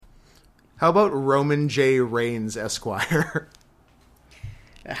How about Roman J. Reigns, Esquire?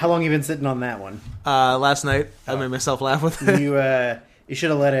 How long have you been sitting on that one? Last night, I made myself laugh with it. You should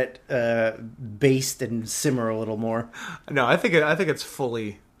have let it baste and simmer a little more. No, I think it's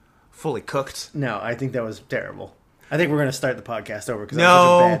fully cooked. No, I think that was terrible. I think we're going to start the podcast over because that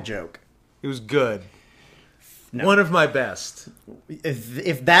was such a bad joke. It was good. No. One of my best.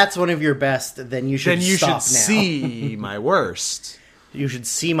 If that's one of your best, then you should stop now. See my worst. You should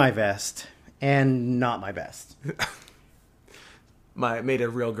see my best and not my best. Made a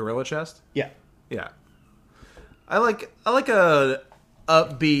real gorilla chest? Yeah. Yeah. I like a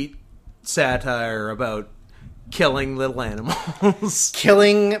upbeat satire about killing little animals.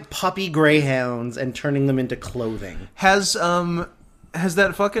 Killing puppy greyhounds and turning them into clothing. Has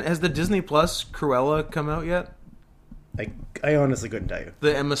the Disney Plus Cruella come out yet? I honestly couldn't tell you.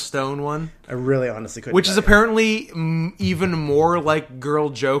 The Emma Stone one? I really honestly couldn't Which tell is you. apparently even more like Girl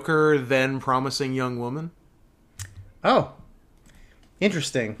Joker than Promising Young Woman. Oh.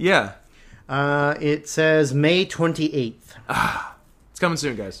 Interesting. Yeah. It says May 28th. It's coming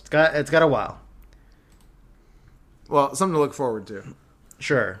soon, guys. It's got a while. Well, something to look forward to.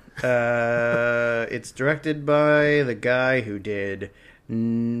 Sure. It's directed by the guy who did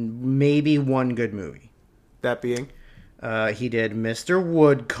maybe one good movie. That being? He did Mr.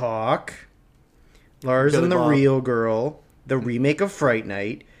 Woodcock, Lars Billy and the Bob. Real Girl, the remake of Fright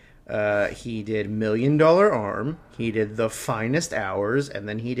Night. He did $1 Million Arm. He did The Finest Hours, and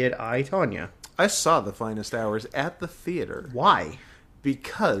then he did I, Tonya. I saw The Finest Hours at the theater. Why?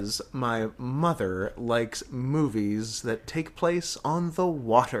 Because my mother likes movies that take place on the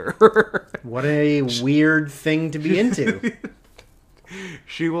water. What a weird thing to be into.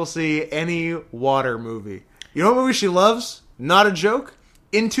 She will see any water movie. You know what movie she loves? Not a joke.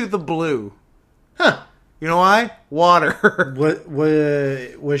 Into the Blue. Huh. You know why? Water.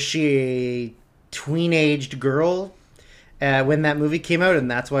 Was she a tween-aged girl when that movie came out,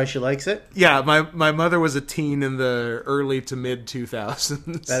 and that's why she likes it? Yeah, my mother was a teen in the early to mid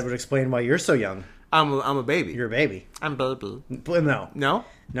 2000s. That would explain why you're so young. I'm a baby. You're a baby. I'm baby. No. No?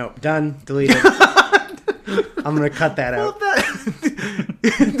 No. Done. Deleted. I'm going to cut that out.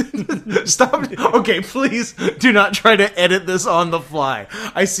 Stop. Okay, please do not try to edit this on the fly.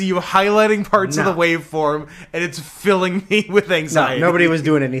 I see you highlighting parts of the waveform, and it's filling me with anxiety. No, nobody was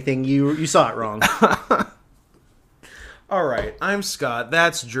doing anything. You saw it wrong. All right, I'm Scott.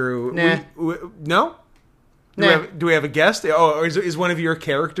 That's Drew. Nah. No? Nah. Do we have a guest? Oh, or is one of your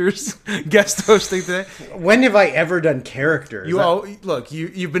characters guest hosting today? When have I ever done characters? Look,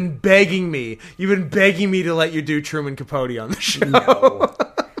 you've been begging me. You've been begging me to let you do Truman Capote on the show. No.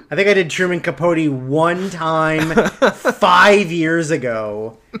 I think I did Truman Capote one time 5 years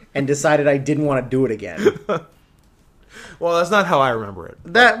ago and decided I didn't want to do it again. Well, that's not how I remember it.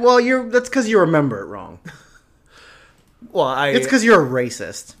 That's because you remember it wrong. Well, It's because you're a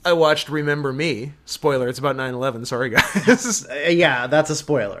racist. I watched Remember Me. Spoiler, it's about 9/11. Sorry, guys. Yeah, that's a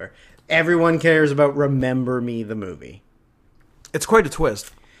spoiler. Everyone cares about Remember Me, the movie. It's quite a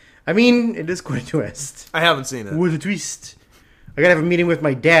twist. I mean, it is quite a twist. I haven't seen it. What a twist. I gotta have a meeting with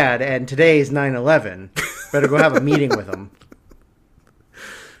my dad, and today is 9/11. Better go have a meeting with him.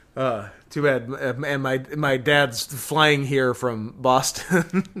 Too bad. And my dad's flying here from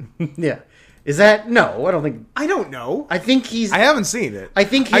Boston. Yeah. Is that... No, I don't think... I don't know. I think he's... I haven't seen it. I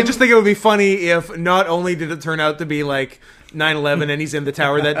think I just think it would be funny if not only did it turn out to be like 9/11 and he's in the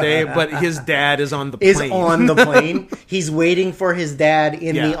tower that day, but his dad is on the plane. Is on the plane. He's waiting for his dad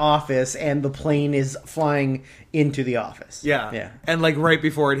in Yeah. the office, and the plane is flying into the office. Yeah. Yeah. And like right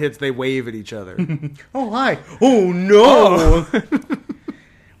before it hits, they wave at each other. Oh, hi. Oh, no.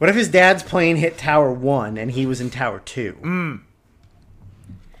 What if his dad's plane hit Tower 1 and he was in Tower 2?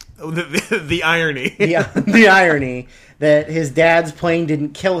 The irony. The irony that his dad's plane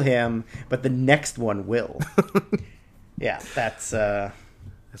didn't kill him, but the next one will. Yeah, that's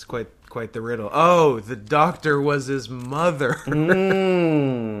quite the riddle. Oh, the doctor was his mother.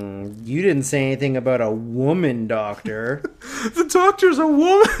 You didn't say anything about a woman doctor. The doctor's a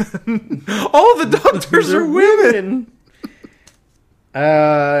woman. All the doctors are women.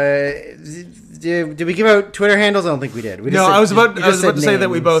 Did we give out Twitter handles? I don't think we did. I was about to say that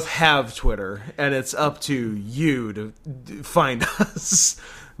we both have Twitter, and it's up to you to find us.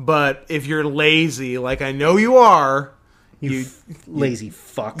 But if you're lazy, like I know you are, you lazy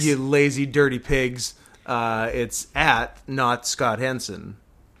fucks, you lazy dirty pigs, it's at not Scott Henson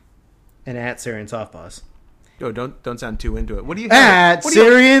and at Syrian Softpaws. Oh, don't sound too into it. What do you have? At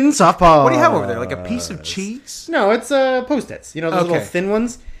Syrian Softpaws. What do you have over there? Like a piece of cheese? No, it's Post-its. You know those little thin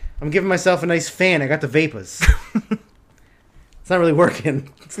ones. I'm giving myself a nice fan. I got the vapors. It's not really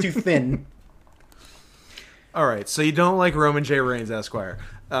working. It's too thin. All right, so you don't like Roman J. Reigns, Esquire.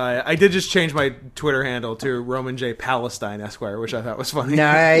 I did just change my Twitter handle to Roman J. Palestine, Esquire, which I thought was funny.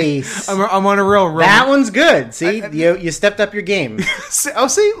 Nice. I'm on a real Roman. That one's good. See, you stepped up your game. See,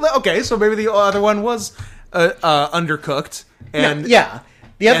 okay, so maybe the other one was undercooked, and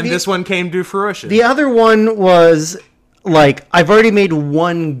this one came to fruition. The other one was like, I've already made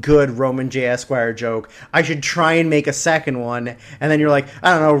one good Roman J. Esquire joke. I should try and make a second one, and then you're like,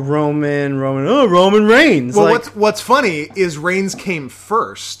 I don't know, Roman Reigns. Well, like, what's funny is Reigns came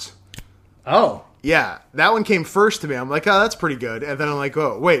first. Oh. Yeah, that one came first to me. I'm like, oh, that's pretty good. And then I'm like,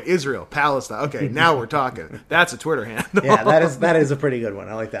 oh, wait, Israel, Palestine. Okay, now we're talking. That's a Twitter handle. Yeah, that is a pretty good one.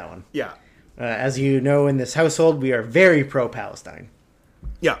 I like that one. Yeah. As you know, in this household, we are very pro-Palestine.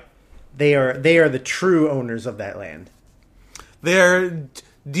 Yeah. They are the true owners of that land. Do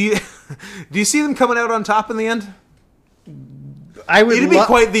you see them coming out on top in the end? It'd be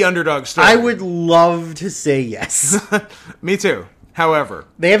quite the underdog story. I would love to say yes. Me too. However,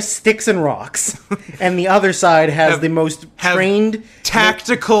 they have sticks and rocks, and the other side has the most trained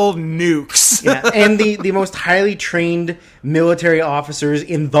tactical nukes. Yeah, and the most highly trained military officers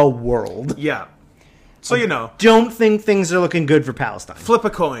in the world. Yeah. So don't think things are looking good for Palestine. Flip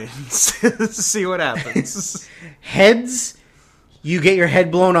a coin, see what happens. Heads, you get your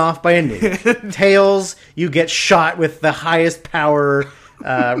head blown off by a nuke. Tails, you get shot with the highest power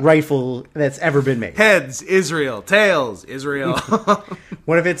rifle that's ever been made. Heads, Israel. Tails, Israel.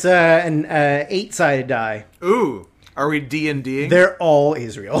 What if it's an 8-sided die? Ooh, are we D&Ding? They're all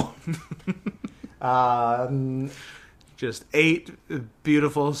Israel. Just 8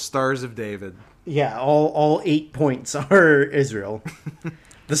 beautiful stars of David. Yeah, all 8 points are Israel.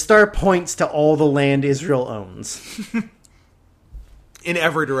 The star points to all the land Israel owns. In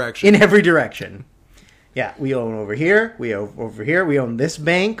every direction. In every direction. Yeah, we own over here. We own over here. We own this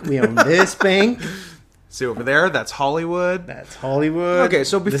bank. We own this bank. See over there? That's Hollywood. That's Hollywood. Okay,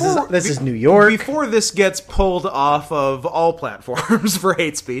 so before... This is New York. Before this gets pulled off of all platforms for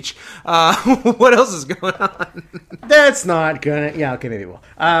hate speech, what else is going on? That's not gonna... Yeah, okay, maybe we'll.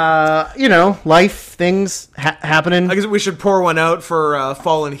 Life, things happening. I guess we should pour one out for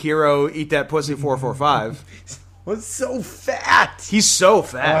Fallen Hero, Eat That Pussy 445. Was so fat. He's so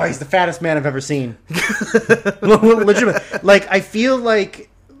fat. Oh, he's the fattest man I've ever seen. Legitimate. Like, I feel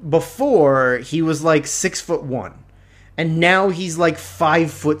like before he was like 6'1", and now he's like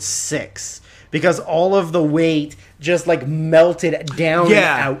 5'6", because all of the weight just like melted down and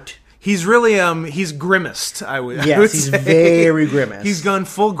out. He's really he's grimaced. I would he's say. Very grimace. He's gone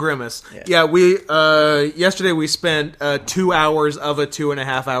full grimace. Yeah, we yesterday we spent 2 hours of a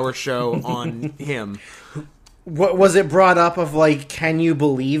 2.5 hour show on him. What was it brought up of like, can you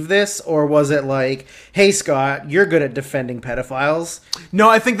believe this? Or was it like, hey Scott, you're good at defending pedophiles? No,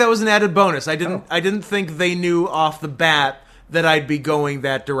 I think that was an added bonus. I didn't think they knew off the bat that I'd be going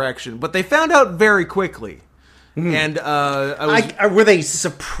that direction, but they found out very quickly. Mm-hmm. And were they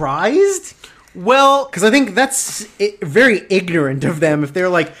surprised? Well, because I think that's very ignorant of them if they're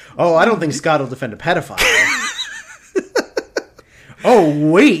like, oh, I don't think Scott will defend a pedophile. Oh,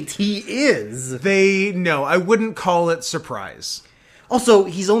 wait, he is. No, I wouldn't call it surprise. Also,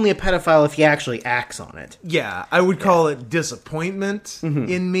 he's only a pedophile if he actually acts on it. Yeah, I would call it disappointment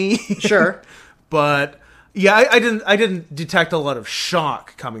in me. Sure. But yeah, I didn't detect a lot of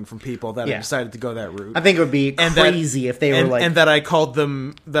shock coming from people that had decided to go that route. I think it would be crazy if they were like, and that I called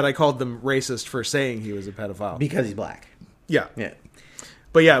them racist for saying he was a pedophile because he's black. Yeah. Yeah.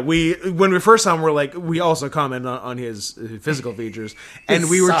 But yeah, when we first saw him, we also commented on his physical features, and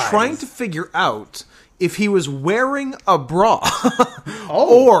we were trying to figure out if he was wearing a bra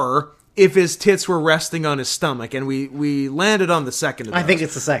or if his tits were resting on his stomach, and we landed on the second of those. I think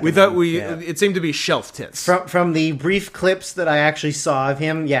it's the second. We thought it seemed to be shelf tits. From the brief clips that I actually saw of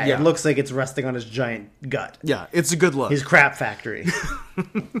him, it looks like it's resting on his giant gut. Yeah, it's a good look. His crap factory.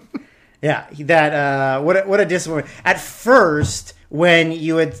 Yeah, that what a disappointment. At first, when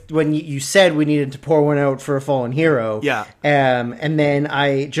you said we needed to pour one out for a fallen hero, and then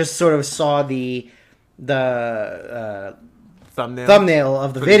I just sort of saw the thumbnail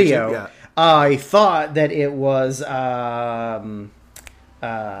of the video. YouTube, I thought that it was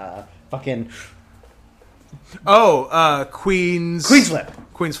fucking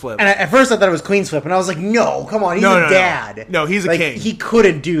Queen's Flip. And at first I thought it was Queen's Flip, and I was like, no, come on, he's a dad. No, he's a king. He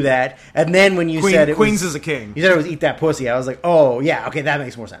couldn't do that. And then when you said Queen's is a king. You said it was Eat That Pussy. I was like, oh, yeah, okay, that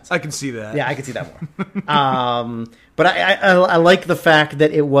makes more sense. I can see that. Yeah, I can see that more. But I like the fact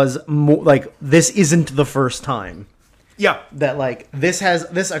that it was more, like, this isn't the first time. Yeah. That, like, this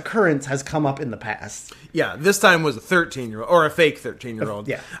occurence has come up in the past. Yeah, this time was a 13-year-old, or a fake 13-year-old.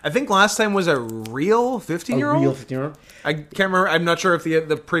 Yeah. I think last time was a real 15-year-old? A real 15-year-old? I can't remember. I'm not sure if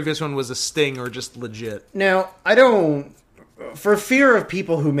the previous one was a sting or just legit. Now, I don't... For fear of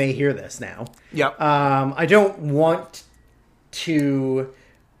people who may hear this now... Yep. I don't want to...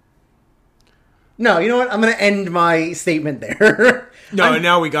 No, you know what? I'm going to end my statement there. No,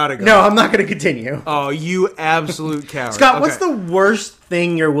 now we gotta go. No, I'm not going to continue. Oh, you absolute coward. Scott, what's the worst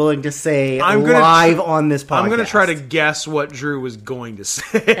thing you're willing to say live on this podcast? I'm going to try to guess what Drew was going to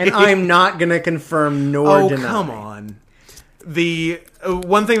say. And I'm not going to confirm nor deny. Oh, come on. The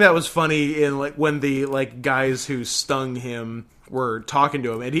one thing that was funny in when the guys who stung him were talking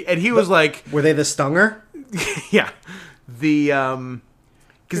to him, and he was like... Were they the stunger? Yeah.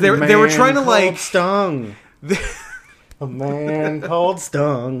 Because they were trying to stung. A man called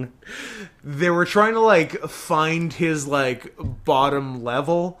Stung. They were trying to find his bottom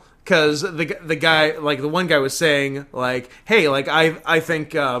level, because the guy, the one guy was saying hey, I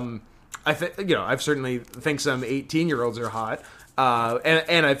think I certainly think some 18-year-olds are hot.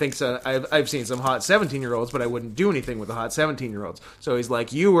 And I think so. I've seen some hot 17-year-olds, but I wouldn't do anything with the hot 17-year-olds. So he's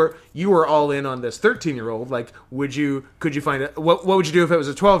like, you were all in on this 13-year-old. Could you find it? What would you do if it was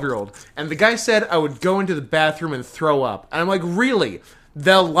a 12-year-old? And the guy said, I would go into the bathroom and throw up. And I'm like, really?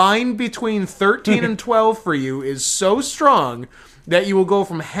 The line between 13 and 12 for you is so strong that you will go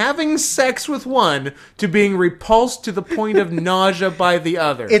from having sex with one to being repulsed to the point of nausea by the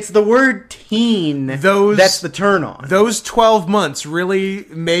other. It's the word teen that's the turn on. Those 12 months really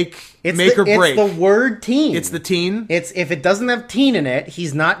make or break. It's the word teen. It's the teen? If it doesn't have teen in it,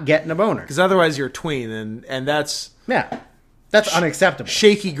 he's not getting a boner. Because otherwise you're a tween, and that's... Yeah. That's unacceptable.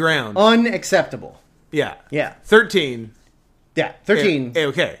 Shaky ground. Unacceptable. Yeah. Yeah. 13. Yeah, 13.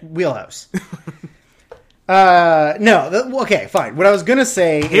 Okay. Wheelhouse. Okay, fine. What I was gonna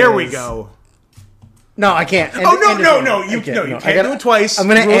say Here we go. No, I can't. You can't do it twice. I'm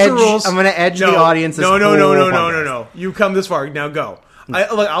gonna edge the audience. No. You come this far, now go.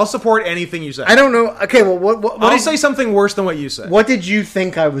 I'll support anything you say. I don't know. Okay, well, what I'll say something worse than what you said. What did you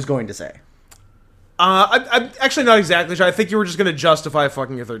think I was going to say? I'm actually not exactly sure. I think you were just going to justify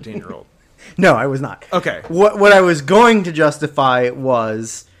fucking a 13-year-old. No, I was not. Okay. What I was going to justify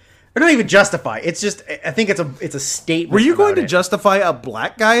was... Or not even justify. It's just, I think it's a statement. Were you going to justify a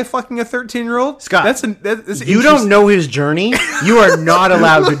black guy fucking a 13-year-old? Scott, that's you don't know his journey. You are not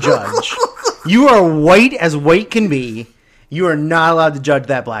allowed to judge. You are white as white can be. You are not allowed to judge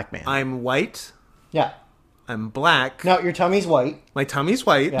that black man. I'm white. Yeah. I'm black. No, your tummy's white. My tummy's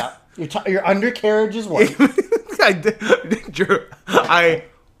white. Yeah. Your undercarriage is white. Drew, I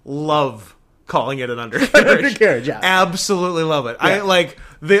love calling it an undercarriage. Undercarriage, yeah. Absolutely love it. Yeah. I like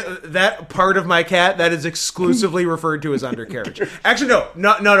that part of my cat that is exclusively referred to as undercarriage. Actually, no.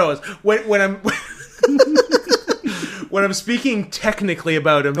 When I'm when I'm speaking technically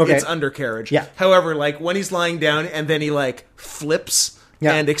about him, it's undercarriage. Yeah. However, when he's lying down and then he flips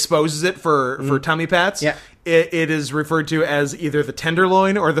and exposes it for tummy pats. Yeah. It is referred to as either the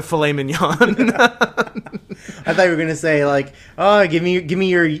tenderloin or the filet mignon. I thought you were gonna say give me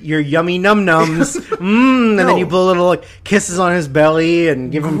your yummy num nums, and then you put little kisses on his belly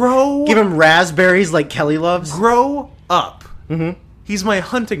and give him raspberries like Kelly loves. Grow up. Mm-hmm. He's my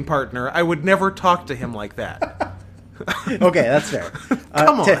hunting partner. I would never talk to him like that. Okay, that's fair.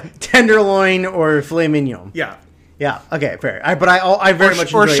 Come on, tenderloin or filet mignon. Yeah. Yeah. Okay, fair. I very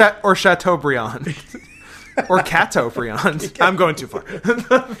much enjoy or Chateaubriand. Or Chateaubriand. I'm going too far.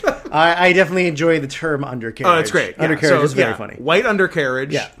 I definitely enjoy the term undercarriage. Oh, it's great. Yeah. Undercarriage is very funny. White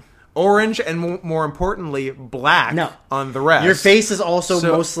undercarriage. Yeah. Orange and more importantly, black on the rest. Your face is also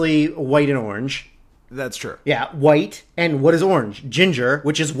mostly white and orange. That's true. Yeah, white. And what is orange? Ginger,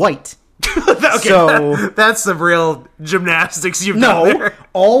 which is white. Okay, so that's some real gymnastics you've done there. No,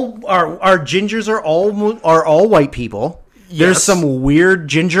 all our gingers are all white people. Yes. There's some weird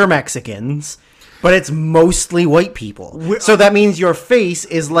ginger Mexicans. But it's mostly white people. So that means your face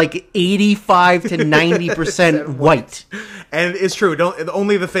is 85 to 90% white. And it's true.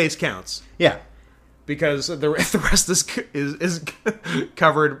 Only the face counts. Yeah. Because the rest is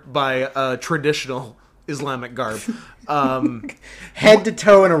covered by traditional Islamic garb. Head to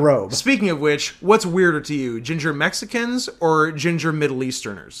toe in a robe. Speaking of which, what's weirder to you? Ginger Mexicans or ginger Middle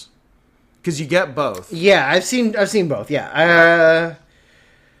Easterners? Because you get both. Yeah, I've seen both. Yeah.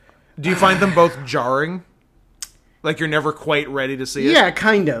 Do you find them both jarring? You're never quite ready to see it? Yeah,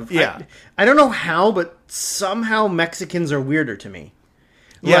 kind of. Yeah. I don't know how, but somehow Mexicans are weirder to me.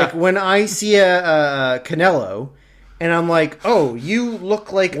 Yeah. When I see a Canelo, and I'm like, oh, you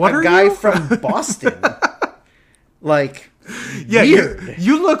look like a guy from Boston. Like, yeah, weird.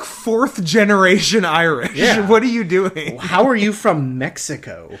 You look 4th generation Irish. Yeah. What are you doing? How are you from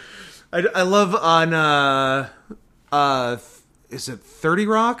Mexico? I love on is it 30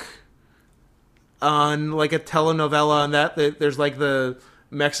 Rock? On like a telenovela on that there's like the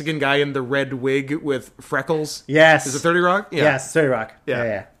Mexican guy in the red wig with freckles. Yes. Is it 30 Rock? Yeah. Yes, 30 Rock.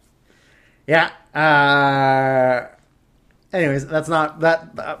 Yeah. Anyways, that's not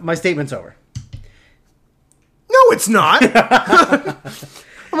that. My statement's over. No, it's not.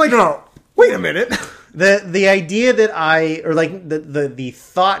 I'm like, no. Wait a minute. The idea that the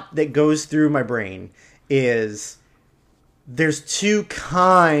thought that goes through my brain is there's 2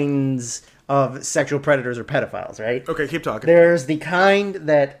 kinds of sexual predators or pedophiles, right? Okay, keep talking. There's the kind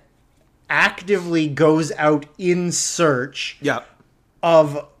that actively goes out in search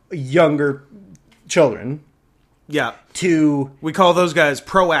of younger children. Yeah. We call those guys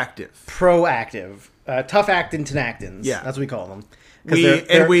proactive. Tough actin' tenactins. Yeah. That's what we call them.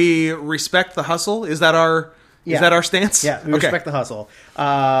 We respect the hustle? Is that our stance? Yeah, we respect the hustle.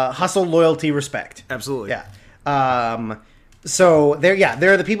 Hustle, loyalty, respect. Absolutely. Yeah. So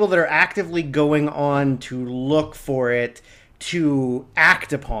they're the people that are actively going on to look for it, to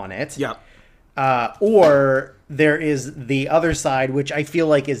act upon it. Yeah. Or there is the other side, which I feel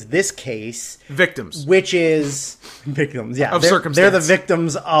like is this case. Victims. Which is victims, yeah. Of circumstance. They're the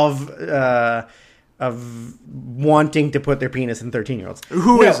victims of wanting to put their penis in 13-year-olds.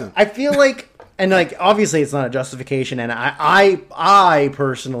 Who isn't? I feel like, and like, obviously it's not a justification, and I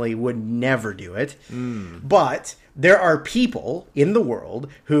personally would never do it. But there are people in the world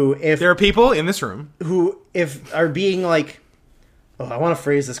who, there are people in this room who, if are being like, I want to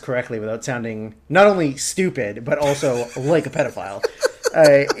phrase this correctly without sounding not only stupid but also like a pedophile.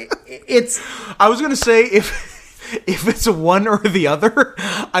 I was going to say if it's one or the other,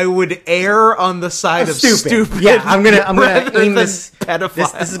 I would err on the side of stupid. Yeah, I'm gonna aim this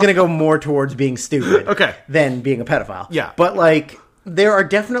pedophile. This is gonna go more towards being stupid, than being a pedophile. Yeah, but like there are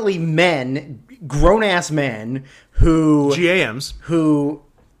definitely men, grown ass men who GAMs who,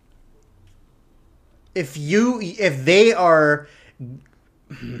 if they are.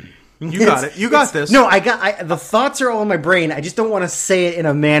 You got it. You got this. No, the thoughts are all in my brain. I just don't want to say it in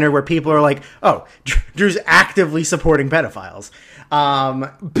a manner where people are like, "Oh, Drew's actively supporting pedophiles."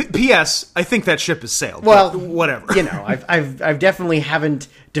 P.S. I think that ship has sailed. Well, whatever. You know, I've definitely haven't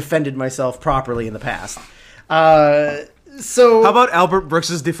defended myself properly in the past. So how about Albert Brooks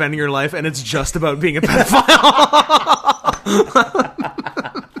is defending your life, and it's just about being a pedophile?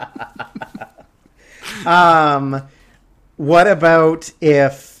 What about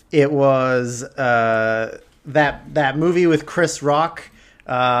if it was that movie with Chris Rock?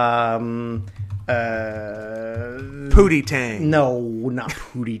 Pootie Tang. No, not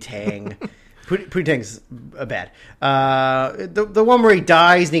Pootie Tang. Pootie Tang's bad. The one where he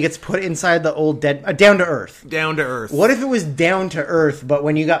dies and he gets put inside the old dead... Down to Earth. Down to Earth. What if it was Down to Earth, but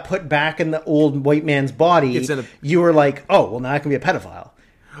when you got put back in the old white man's body, you were like, oh, well, now I can be a pedophile.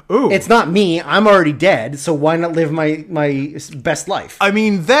 Ooh. It's not me. I'm already dead, so why not live my best life? I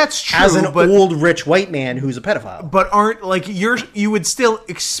mean, that's true. As an old rich white man who's a pedophile. But you would still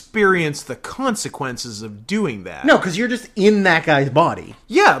experience the consequences of doing that. No, because you're just in that guy's body.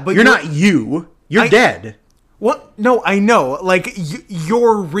 Yeah, but you're not you. You're dead. What? No, I know. Like,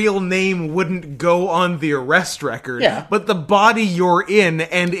 your real name wouldn't go on the arrest record. Yeah. But the body you're in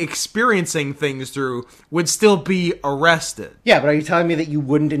and experiencing things through would still be arrested. Yeah, but are you telling me that you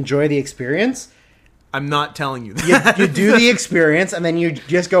wouldn't enjoy the experience? I'm not telling you that. You do the experience, and then you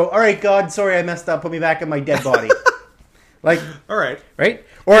just go, all right, God, sorry I messed up. Put me back in my dead body. Like, all right. Right?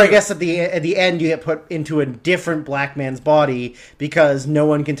 Or I guess at the end you get put into a different black man's body because no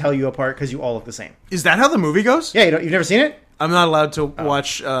one can tell you apart because you all look the same. Is that how the movie goes? Yeah, you've never seen it? I'm not allowed to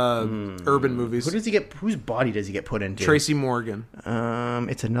watch urban movies. Whose body does he get put into? Tracy Morgan.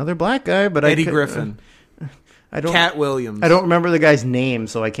 It's another black guy, but Eddie Griffin. Cat Williams. I don't remember the guy's name,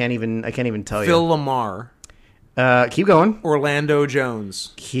 so I can't even tell you. Phil Lamar. Keep going. Orlando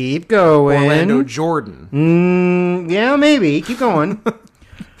Jones. Keep going. Orlando Jordan. Yeah, maybe. Keep going.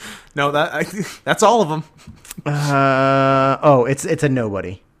 No, that's all of them. It's a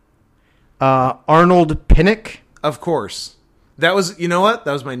nobody. Arnold Pinnock. Of course. That was, you know what?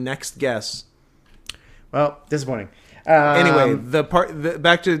 That was my next guess. Well, disappointing. Anyway,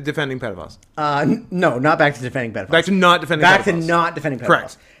 back to defending pedophiles. No, not back to defending pedophiles. Back to not defending pedophiles.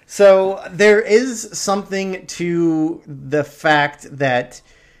 Correct. So there is something to the fact that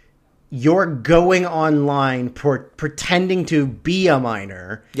you're going online pretending to be a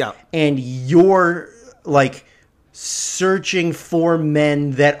minor. Yeah. And you're like searching for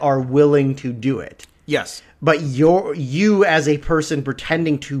men that are willing to do it. Yes. but you as a person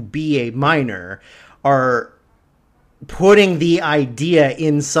pretending to be a minor are putting the idea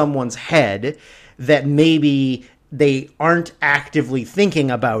in someone's head that maybe they aren't actively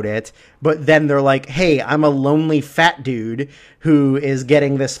thinking about it, but then they're like, hey, I'm a lonely fat dude who is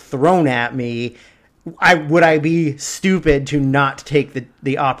getting this thrown at me. Would I be stupid to not take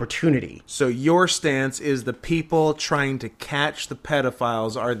the opportunity? So your stance is the people trying to catch the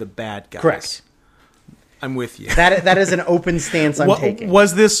pedophiles are the bad guys. Correct. I'm with you. That is an open stance I'm taking.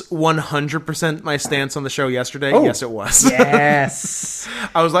 Was this 100% my stance on the show yesterday? Oh, yes, it was. Yes.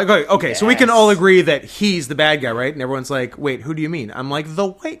 I was like, okay, yes. So we can all agree that he's the bad guy, right? And everyone's like, wait, who do you mean? I'm like, the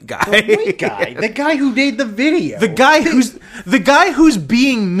white guy. The white guy. The guy who made the video. The guy who's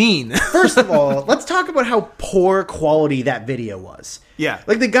being mean. First of all, let's talk about how poor quality that video was. Yeah.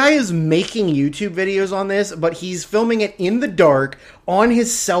 Like, the guy is making YouTube videos on this, but he's filming it in the dark on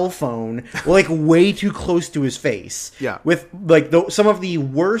his cell phone, like, way too close to his face. Yeah. With, like, some of the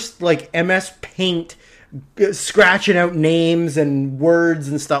worst, like, MS Paint scratching out names and words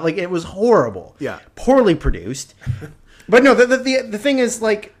and stuff. Like, it was horrible. Yeah. Poorly produced. But no, the thing is,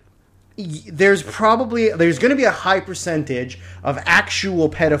 like, there's going to be a high percentage of actual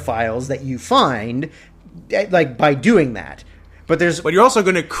pedophiles that you find, like, by doing that. But you're also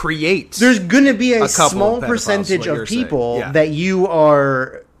going to create. There's going to be a small percentage of people that you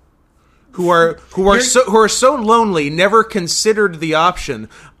are who are so lonely, never considered the option,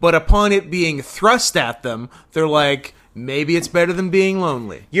 but upon it being thrust at them, they're like, maybe it's better than being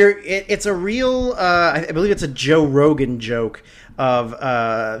lonely. It's a real. I believe it's a Joe Rogan joke of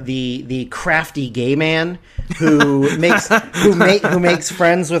the crafty gay man who makes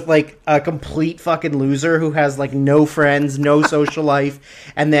friends with, like, a complete fucking loser who has, like, no friends, no social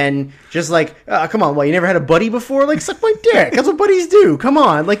life, and then just like, come on, you never had a buddy before? Like, suck my dick. That's what buddies do. Come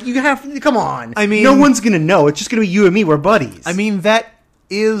on, like, come on. I mean, no one's gonna know. It's just gonna be you and me. We're buddies. I mean, that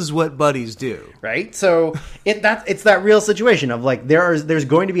is what buddies do, right? So it's that real situation of, like, there's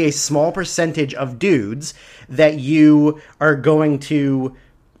going to be a small percentage of dudes that you are going to,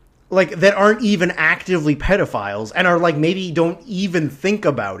 like, that aren't even actively pedophiles and are, like, maybe don't even think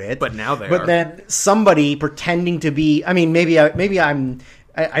about it, but now they are. But then somebody pretending to be, I mean, maybe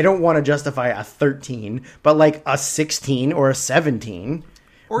I don't want to justify a 13, but, like, a 16 or a 17.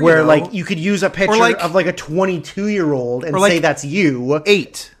 Or, where, like, you could use a picture of, like, a 22-year-old and say that's you.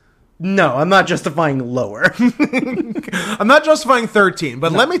 8. No, I'm not justifying lower. I'm not justifying 13,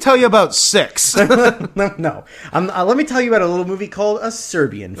 but let me tell you about 6. No. Let me tell you about a little movie called A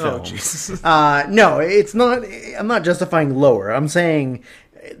Serbian Film. Oh, Jesus. No, it's not. I'm not justifying lower. I'm saying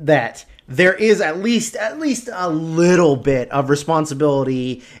that there is at least a little bit of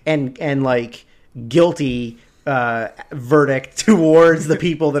responsibility and like, guilty verdict towards the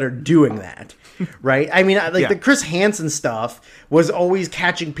people that are doing that, right? I mean, like, the Chris Hansen stuff was always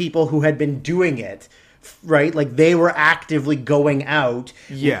catching people who had been doing it, right? Like, they were actively going out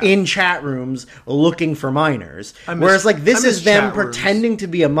in chat rooms looking for minors. Whereas, like, this is them pretending to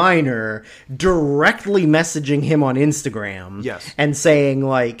be a minor, directly messaging him on Instagram, and saying,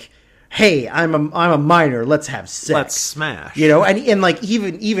 like, hey, I'm a minor, let's have sex. Let's smash. You know, and like,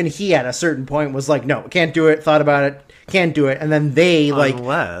 even he at a certain point was like, no, can't do it, thought about it, can't do it, and then they, like,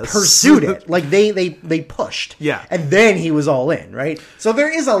 pursued it. Like, they pushed. Yeah. And then he was all in, right? So there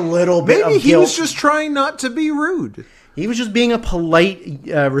is a little bit of guilt. Maybe he was just trying not to be rude. He was just being a polite,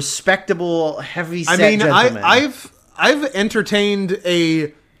 respectable, heavy-set gentleman. I've entertained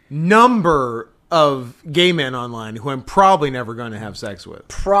a number of gay men online who I'm probably never going to have sex with.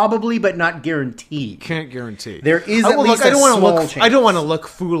 Probably, but not guaranteed. Can't guarantee. There is at least a small chance. I don't want to look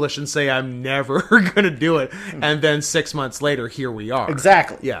foolish and say I'm never going to do it, and then 6 months later, here we are.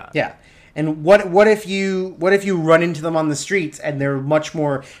 Exactly. Yeah. And what if you run into them on the streets and they're much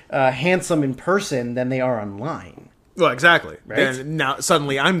more handsome in person than they are online? Well, exactly. Right? And now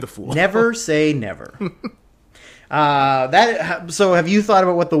suddenly I'm the fool. Never say never. So have you thought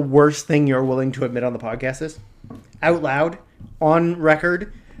about what the worst thing you're willing to admit on the podcast is? Out loud, on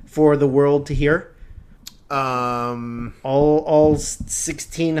record, for the world to hear? All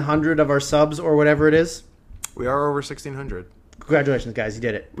 1,600 of our subs or whatever it is? We are over 1,600. Congratulations, guys. You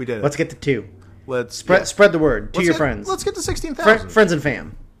did it. We did it. Let's get to 2. Let's spread the word to your friends. Let's get to 16,000. Friends and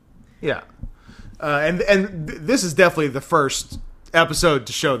fam. Yeah. And this is definitely the first episode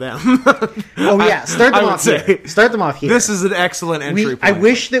to show them. Oh yeah, start them off here. Start them off here. This is an excellent entry point. I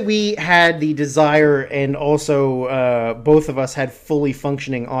wish that we had the desire, and also both of us had fully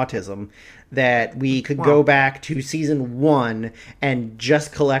functioning autism, that we could go back to season 1 and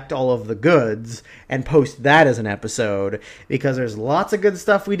just collect all of the goods and post that as an episode, because there's lots of good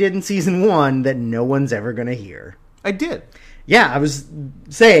stuff we did in season 1 that no one's ever going to hear. I did. Yeah, I was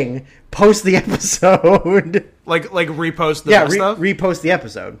saying, post the episode. Like repost the best stuff? Repost the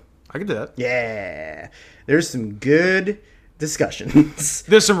episode. I can do that. Yeah. There's some good discussions.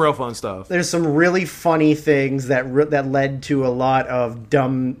 There's some real fun stuff. There's some really funny things that led to a lot of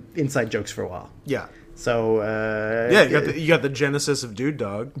dumb inside jokes for a while. Yeah. So you got the genesis of Dude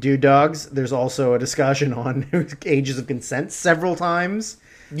Dog. Dude Dogs. There's also a discussion on ages of consent several times.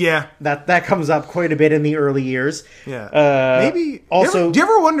 Yeah, that comes up quite a bit in the early years. Yeah, maybe. Also, do you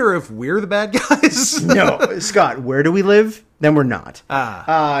ever wonder if we're the bad guys? No, Scott. Where do we live? Then we're not.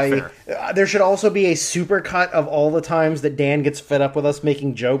 Fair. There should also be a super cut of all the times that Dan gets fed up with us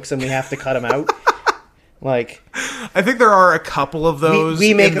making jokes and we have to cut him out. Like, I think there are a couple of those.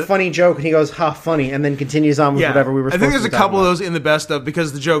 We make a funny joke and he goes, "Ha, funny," and then continues on with whatever we were. I think there's a couple of those in the best of,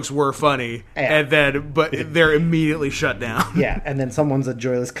 because the jokes were funny, and then they're immediately shut down. Yeah, and then someone's a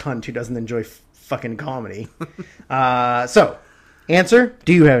joyless cunt who doesn't enjoy fucking comedy. So, answer?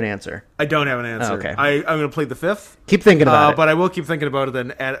 Do you have an answer? I don't have an answer. Okay, I'm going to plead the fifth. Keep thinking about it, but I will keep thinking about it.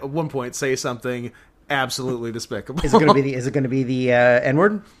 Then at one point, say something absolutely despicable. Is it going to be the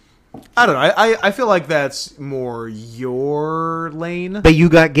N-word? I don't know. I feel like that's more your lane. But you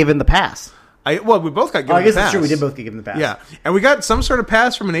got given the pass. We both got given the pass. I guess that's true. We did both get given the pass. Yeah. And we got some sort of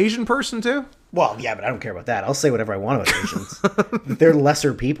pass from an Asian person, too? Well, yeah, but I don't care about that. I'll say whatever I want about Asians. They're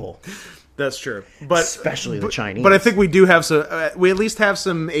lesser people. That's true. But especially the Chinese. But I think we do have some... we at least have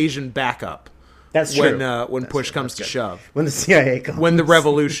some Asian backup. That's true. When push comes to shove. When the CIA comes. When the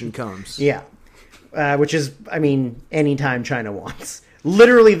revolution comes. Yeah. Which is, anytime China wants.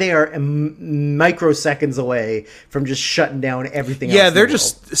 Literally, they are microseconds away from just shutting down everything else. Yeah, they're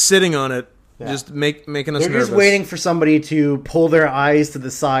just sitting on it, just making us nervous. They're just waiting for somebody to pull their eyes to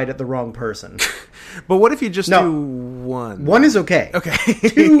the side at the wrong person. But what if you just do one? One is okay. Okay.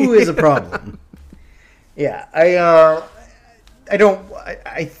 2 is a problem. Yeah, I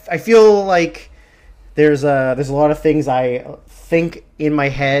feel like there's a lot of things I think in my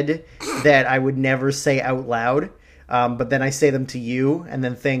head that I would never say out loud. But then I say them to you and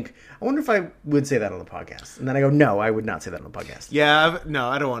then think, I wonder if I would say that on the podcast. And then I go, no, I would not say that on the podcast. Yeah, no,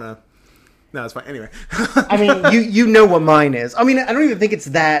 I don't want to. No, it's fine. Anyway. You know what mine is. I don't even think it's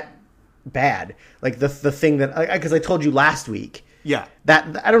that bad. Like the thing that, because I told you last week. Yeah.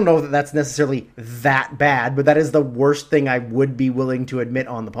 That I don't know that that's necessarily that bad, but that is the worst thing I would be willing to admit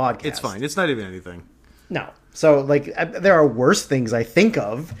on the podcast. It's fine. It's not even anything. No. So, there are worse things I think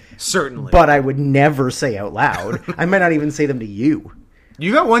of. Certainly. But I would never say out loud. I might not even say them to you.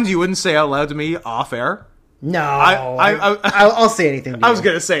 You got ones you wouldn't say out loud to me off air? No. I'll say anything to you. I was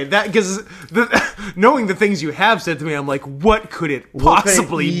going to say that, because knowing the things you have said to me, I'm like, what could it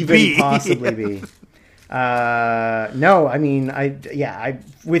possibly be? No,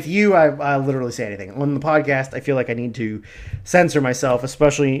 with you, I'll literally say anything. On the podcast, I feel like I need to censor myself,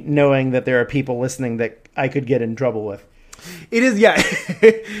 especially knowing that there are people listening that I could get in trouble with. It is, yeah.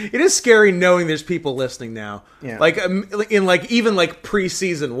 It is scary knowing there's people listening now. Yeah. Even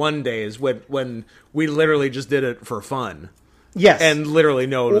pre-season 1 days when we literally just did it for fun. Yes. And literally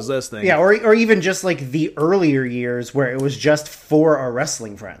no one was listening. Yeah, or even just the earlier years where it was just for our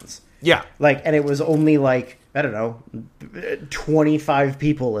wrestling friends. Yeah. And it was only I don't know, 25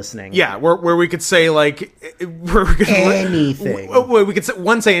 people listening. Yeah, where we could say anything. We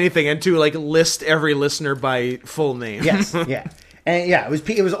could say anything, and to list every listener by full name. Yes, yeah. And yeah,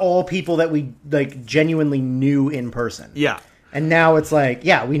 it was all people that we genuinely knew in person. Yeah. And now it's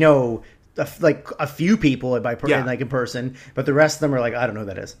we know a few people in person, but the rest of them are I don't know who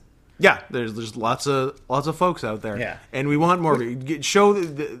that is. Yeah, there's lots of folks out there. Yeah, and we want more. Show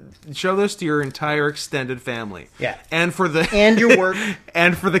this to your entire extended family. Yeah, and your work,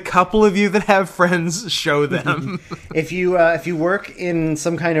 and for the couple of you that have friends, show them. if you work in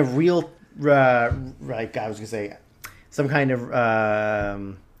some kind of real, I was gonna say, some kind of.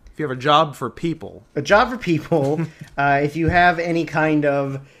 If you have a job for people, if you have any kind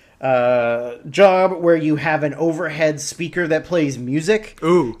of. Job where you have an overhead speaker that plays music.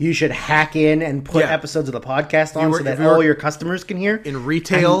 Ooh. You should hack in and put episodes of the podcast on so that all your customers can hear. In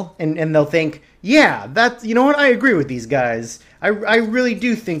retail. And they'll think, yeah, that's, you know what, I agree with these guys. I really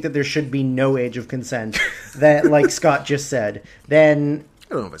do think that there should be no age of consent, that Scott just said. Then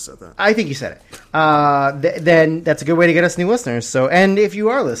I don't know if I said that. I think you said it. Then that's a good way to get us new listeners. So, and if you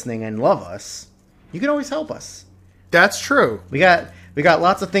are listening and love us, you can always help us. That's true. We got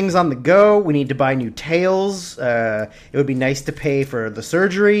lots of things on the go. We need to buy new tails. It would be nice to pay for the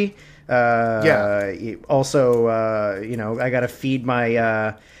surgery. Also, I got to feed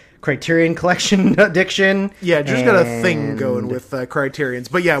my Criterion Collection addiction. Yeah, just got a thing going with Criterions.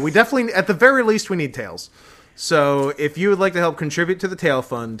 But yeah, we definitely, at the very least, we need tails. So if you would like to help contribute to the Tail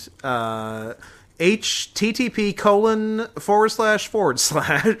Fund, http://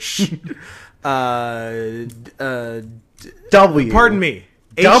 Pardon me.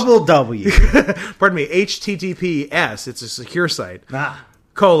 Double W. Pardon me. HTTPS. It's a secure site. ://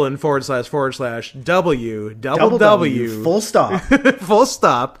 full stop full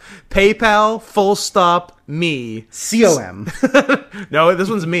stop PayPal full stop me com. No, this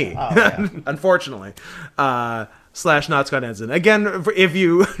one's me. Oh, yeah. Unfortunately. / not Scott Henson. Again,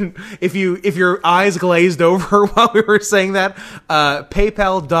 if your eyes glazed over while we were saying that,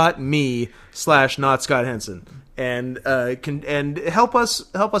 paypal.me / not Scott Henson, and help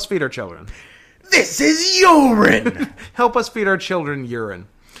us feed our children. This is urine. Help us feed our children urine.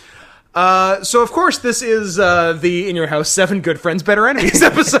 So, of course, this is the In Your House 7 Good Friends, Better Enemies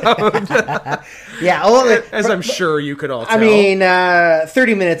episode. Yeah. Well, as I'm sure you could all tell. I mean,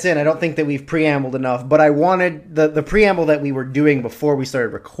 30 minutes in, I don't think that we've preambled enough, but I wanted the preamble that we were doing before we started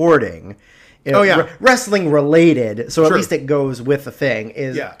recording. Wrestling related, so at least it goes with the thing,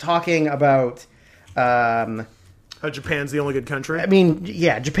 is talking about... how Japan's the only good country? I mean,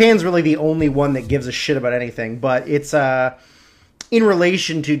 yeah, Japan's really the only one that gives a shit about anything, but it's in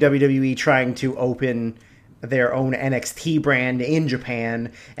relation to WWE trying to open their own NXT brand in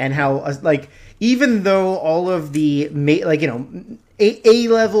Japan, and how, even though all of the,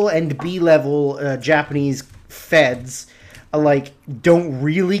 A-level and B-level Japanese feds, don't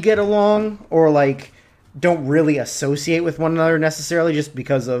really get along, or, don't really associate with one another necessarily, just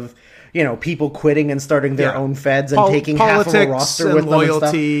because of... people quitting and starting their own feds and taking half of a roster with them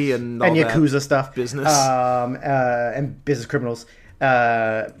loyalty and all Yakuza stuff, business, and business criminals.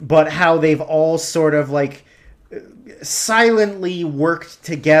 But how they've all sort of silently worked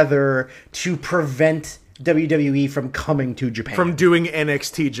together to prevent WWE from coming to Japan, from doing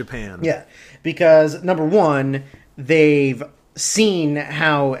NXT Japan. Yeah, because number one, they've seen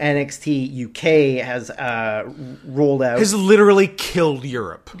how NXT UK has rolled out, has literally killed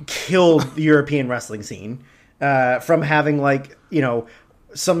Europe, killed the European wrestling scene, from having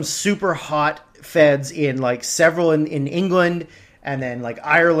some super hot feds in several in England, and then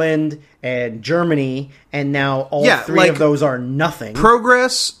Ireland and Germany, and now all three of those are nothing.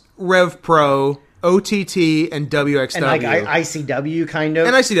 Progress, Rev Pro, OTT, and WXW, and ICW kind of,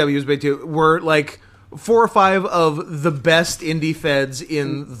 and ICW is big too. Were 4 or 5 of the best indie feds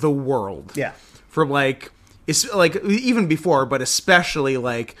in the world. Yeah. From it's even before, but especially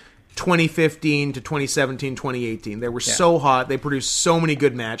 2015 to 2017, 2018. They were so hot. They produced so many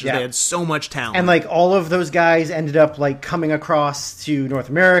good matches. Yeah. They had so much talent. And all of those guys ended up coming across to North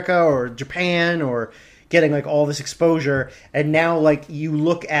America or Japan, or getting all this exposure. And now you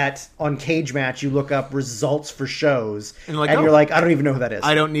look at, on Cage Match, you look up results for shows, and you're I don't even know who that is.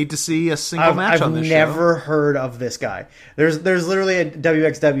 I don't need to see a single match on this show. I've never heard of this guy. There's literally a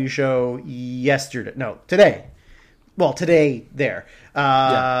WXW show today. Well, today there.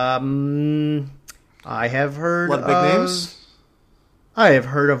 I have heard a lot of big names. I have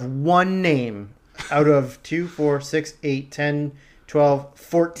heard of one name out of 2, 4, 6, 8, 10, 12,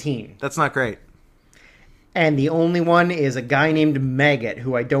 14. That's not great. And the only one is a guy named Maggot,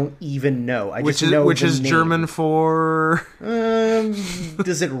 who I don't even know. Which is name. German for...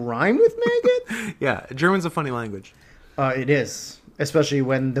 does it rhyme with maggot? Yeah, German's a funny language. It is. Especially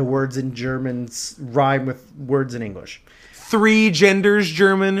when the words in German rhyme with words in English. 3 genders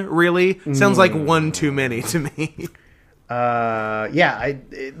German, really? Sounds like one too many to me.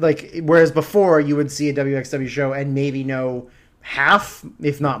 Whereas before you would see a WXW show and maybe know half,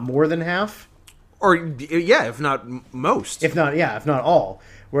 if not more than half. Or, if not most. If not all.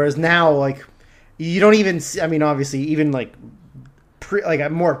 Whereas now, you don't even see, obviously, even,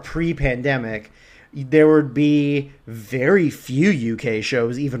 more pre-pandemic, there would be very few UK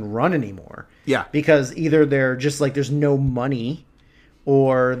shows even run anymore. Yeah. Because either they're just, there's no money,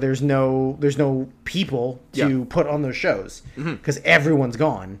 or there's no people to put on those shows. Because everyone's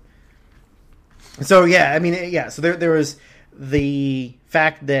gone. So, so there was the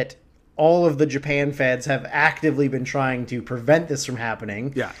fact that all of the Japan feds have actively been trying to prevent this from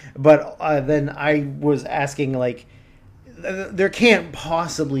happening. Yeah. But then I was asking, there can't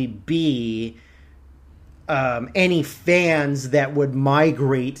possibly be any fans that would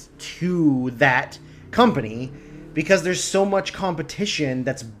migrate to that company, because there's so much competition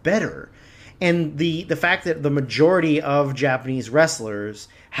that's better. And the fact that the majority of Japanese wrestlers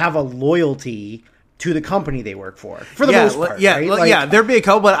have a loyalty to the company they work for the most part, right? Like, there'd be a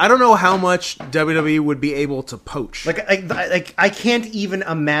couple, but I don't know how much WWE would be able to poach. I can't even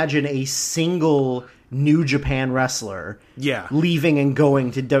imagine a single New Japan wrestler leaving and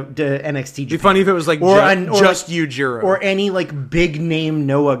going to NXT Japan. It'd be funny if it was like just Yujiro. Or any like big name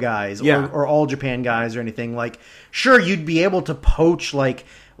Noah guys or All Japan guys or anything. Like, sure, you'd be able to poach like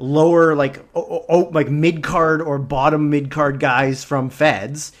lower, like mid-card or bottom mid-card guys from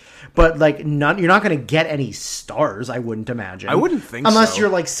Feds. But like, you're not going to get any stars, I wouldn't imagine. I wouldn't think so. Unless you're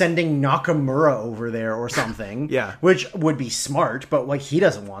like sending Nakamura over there or something. Which would be smart, but like, he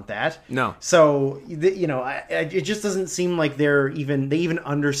doesn't want that. No. So, it just doesn't seem like they even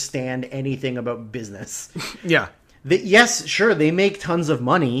understand anything about business. Yeah. Yes, sure, they make tons of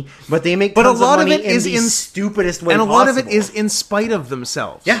money, but they make tons of money in the stupidest way possible. And a lot of it is in spite of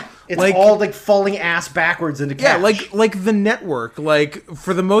themselves. Yeah, it's all like falling ass backwards into cash. Yeah, like the network, like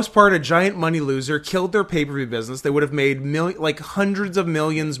for the most part, a giant money loser killed their pay-per-view business. They would have made hundreds of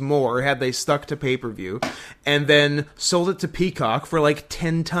millions more had they stuck to pay-per-view, and then sold it to Peacock for like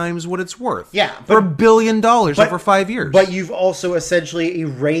 10 times what it's worth. Yeah, for $1 billion over 5 years. But you've also essentially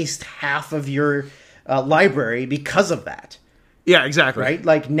erased half of your library because of that. Yeah, exactly. Right?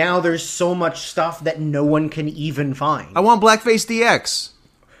 Like, now there's so much stuff that no one can even find. I want Blackface DX.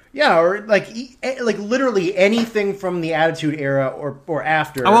 Yeah, or like literally anything from the Attitude Era or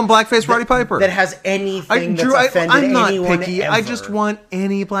after. I want Blackface Roddy Piper. That has anything that's offended I'm not anyone picky. ever. I just want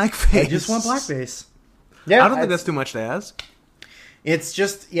any blackface. I just want blackface. Yeah, I don't think that's too much to ask. It's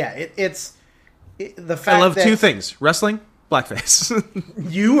just, it's the fact I love that 2 things: wrestling,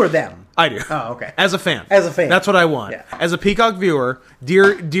 blackface. You or them? I do. Oh, okay. As a fan. That's what I want. Yeah. As a Peacock viewer,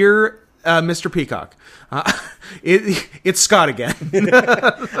 dear Mr. Peacock, it's Scott again.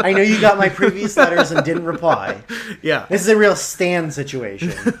 I know you got my previous letters and didn't reply. Yeah. This is a real Stan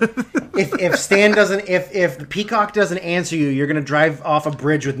situation. If Stan doesn't, if the Peacock doesn't answer you, you're going to drive off a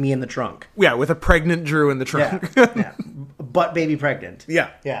bridge with me in the trunk. Yeah, with a pregnant Drew in the trunk. Yeah. Butt baby pregnant.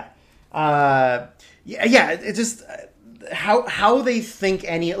 Yeah. Yeah. It's just how they think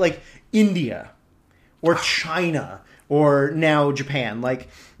like India or China or now Japan, like,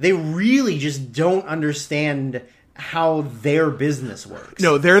 they really just don't understand how their business works.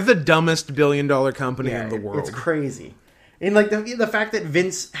 No, they're the dumbest billion-dollar company in the world. It's crazy. And like the fact that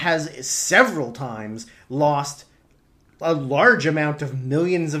Vince has several times lost a large amount of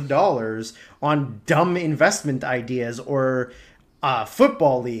millions of dollars on dumb investment ideas or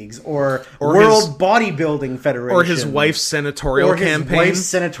football leagues or World Bodybuilding Federation, or his wife's senatorial campaign.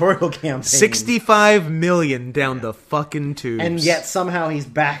 $65 million down the fucking tubes, and yet somehow he's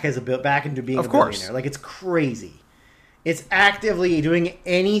back into being a billionaire. Like, it's crazy. It's actively doing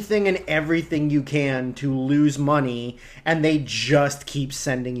anything and everything you can to lose money, and they just keep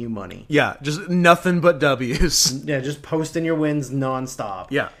sending you money. Yeah, just nothing but W's. Yeah, just posting your wins nonstop.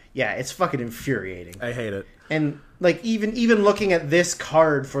 Yeah. Yeah, it's fucking infuriating. I hate it. And like, even looking at this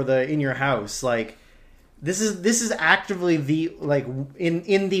card for the In Your House, like, this is actively the, like,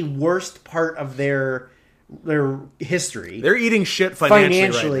 in the worst part of their history. They're eating shit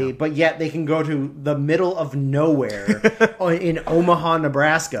financially right now. But yet they can go to the middle of nowhere in Omaha,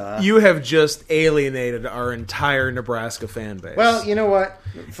 Nebraska. You have just alienated our entire Nebraska fan base. Well, you know what?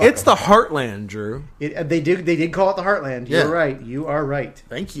 It's the Heartland, Drew. They did call it the Heartland. You're right. You are right.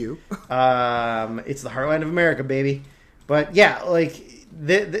 Thank you. It's the Heartland of America, baby. But yeah, like,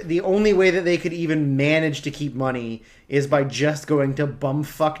 the only way that they could even manage to keep money is by just going to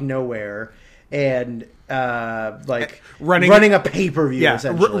bumfuck nowhere and running a pay-per-view,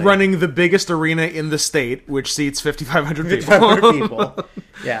 essentially. Running the biggest arena in the state, which seats 5,500 people. 5,500 people.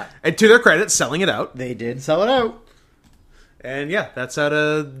 Yeah. And to their credit, selling it out. They did sell it out. And yeah, that's how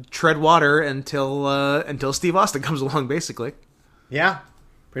to tread water until Steve Austin comes along, basically. Yeah,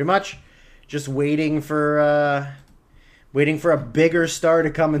 pretty much. Just waiting for a bigger star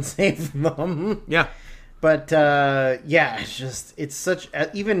to come and save them. Yeah. But it's such,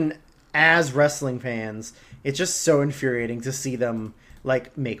 even as wrestling fans, it's just so infuriating to see them,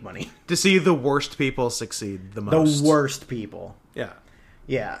 like, make money. To see the worst people succeed the most. The worst people. Yeah.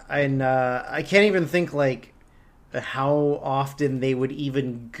 Yeah, and I can't even think, like, how often they would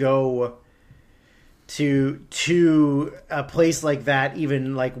even go to a place like that,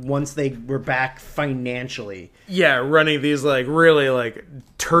 even, like, once they were back financially. Yeah, running these, like, really, like,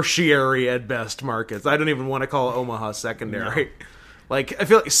 tertiary at best markets. I don't even want to call Omaha secondary. No. Like, I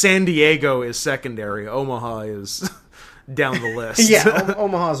feel like San Diego is secondary. Omaha is down the list. Yeah,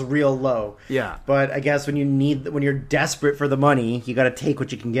 Omaha's real low. Yeah. But I guess when you're desperate for the money, you got to take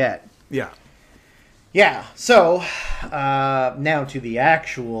what you can get. Yeah. Yeah. So, now to the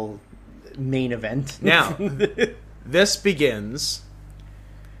actual main event. Now, this begins,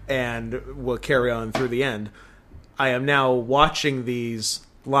 and will carry on through the end. I am now watching these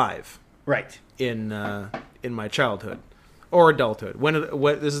live. Right. In my childhood. Or adulthood.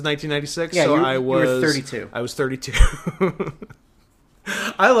 This is 1996, yeah, so you were 32. I was 32.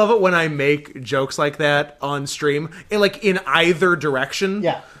 I love it when I make jokes like that on stream, in either direction.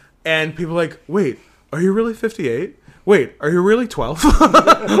 Yeah. And people are like, wait, are you really 58? Wait, are you really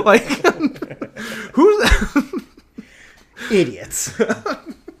 12? Like, who's... Idiots.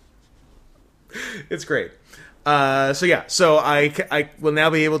 It's great. So I will now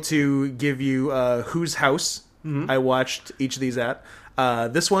be able to give you whose house I watched each of these at.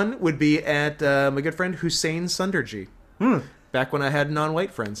 This one would be at my good friend Hussein Sunderji. Back when I had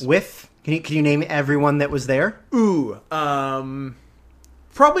non-white friends. Can you name everyone that was there? Ooh,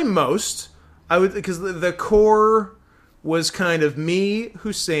 probably most. I would, because the core was kind of me,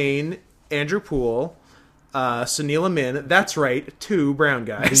 Hussein, Andrew Poole, Sunil Amin. That's right, 2 brown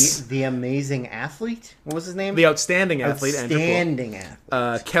guys. The amazing athlete. What was his name? The outstanding athlete. Outstanding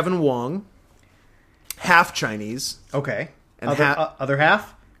athlete. Kevin Wong. Half Chinese. Okay. And other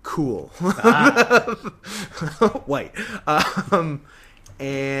half? Cool. White.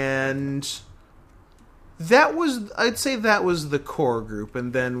 And I'd say that was the core group,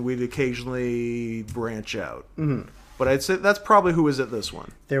 and then we'd occasionally branch out. Mm-hmm. But I'd say that's probably who was at this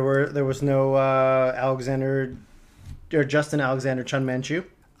one. There was no Justin Alexander Chun Manchu.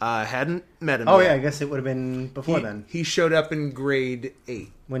 Hadn't met him. Oh yet. yeah, I guess it would have been before then. He showed up in grade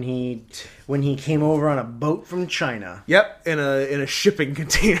 8 when he came over on a boat from China. Yep, in a shipping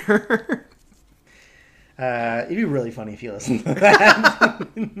container. It'd be really funny if you listened to that.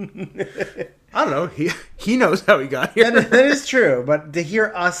 I don't know. He knows how he got here. That is true, but to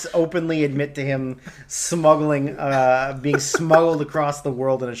hear us openly admit to him being smuggled across the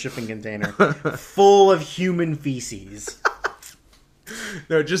world in a shipping container full of human feces.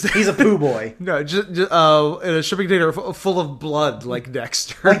 No, just he's a poo boy. No, just in a shipping container full of blood, like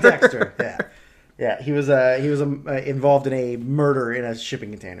Dexter. Like Dexter, yeah, yeah. He was involved in a murder in a shipping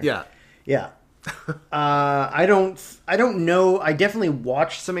container. Yeah, yeah. I don't know. I definitely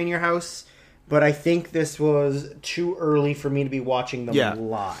watched some In Your House, but I think this was too early for me to be watching them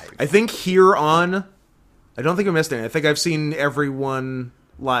live. I think here on, I don't think I missed any. I think I've seen everyone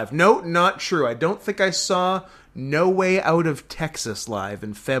live. No, not true. I don't think I saw No Way Out of Texas live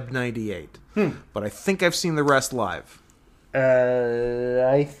in Feb 98. But I think I've seen the rest live.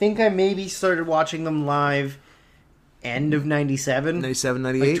 I think I maybe started watching them live end of 97. 97,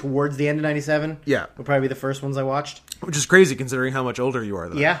 98? Like towards the end of 97. Yeah. Would probably be the first ones I watched. Which is crazy considering how much older you are,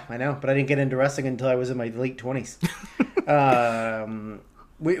 though. Yeah, I know. But I didn't get into wrestling until I was in my late 20s.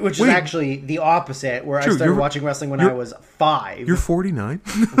 Which is actually the opposite, where I started watching wrestling when I was 5. You're 49?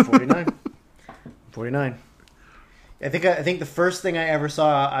 I'm 49. 49. I think the first thing I ever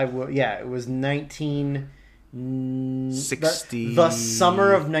saw, it was 1960. The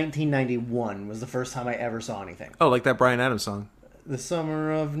summer of 1991 was the first time I ever saw anything. Oh, like that Bryan Adams song. The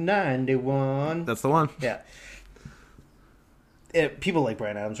summer of 91. That's the one. Yeah. People like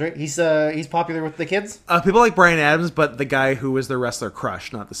Bryan Adams, right? He's popular with the kids? People like Bryan Adams, but the guy who was their wrestler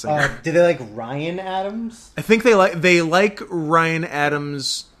crush, not the singer. Do they like Ryan Adams? I think they like Ryan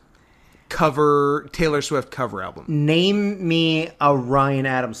Adams' Taylor Swift cover album. Name me a Ryan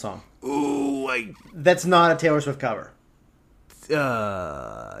Adams song. Ooh, that's not a Taylor Swift cover.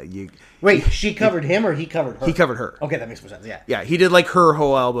 Wait, she covered him or he covered her? He covered her. Okay, that makes more sense. Yeah, yeah, he did like her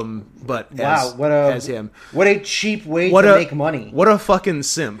whole album, but as him. What a cheap way to make money. What a fucking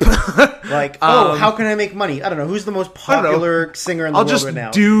simp. Like, how can I make money? I don't know. Who's the most popular singer in the world right now?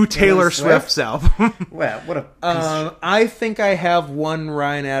 I'll just do Taylor Swift's album. Well, what a piece I think I have one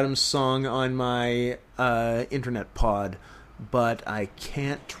Ryan Adams song on my internet pod, but I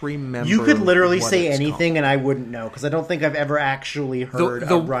can't remember. You could literally say anything and I wouldn't know, because I don't think I've ever actually heard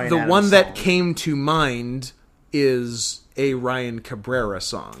a Ryan Adams song. The one that came to mind is a Ryan Cabrera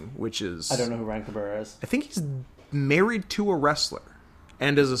song, which is... I don't know who Ryan Cabrera is. I think he's married to a wrestler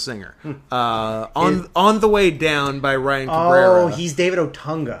and is a singer. On the Way Down by Ryan Cabrera. Oh, he's David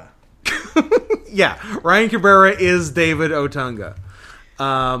Otunga. Yeah, Ryan Cabrera is David Otunga.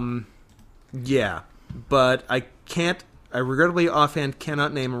 Yeah, but I regrettably offhand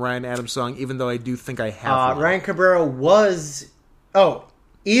cannot name a Ryan Adams song, even though I do think I have one. Ryan Cabrera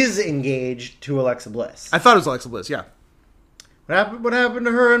is engaged to Alexa Bliss. I thought it was Alexa Bliss, yeah. What happened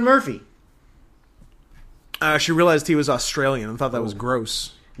to her and Murphy? She realized he was Australian and thought that was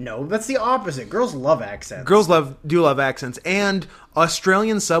gross. No, that's the opposite. Girls love accents. Girls do love accents. And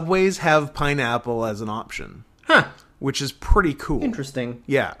Australian subways have pineapple as an option. Huh. Which is pretty cool. Interesting.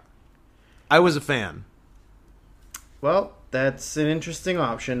 Yeah. I was a fan. Well, that's an interesting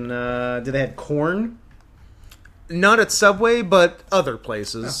option. Do they have corn? Not at Subway, but other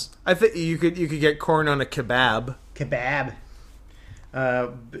places. Oh. I think you could get corn on a kebab. Kebab.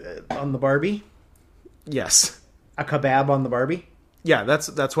 On the Barbie? Yes. A kebab on the Barbie? Yeah,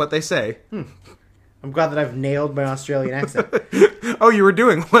 that's what they say. I'm glad that I've nailed my Australian accent. Oh, you were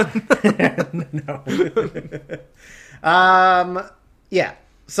doing one. No. Yeah.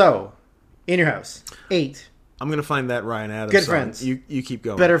 So, In Your House. 8. I'm going to find that Ryan Adams Good song. friends. You keep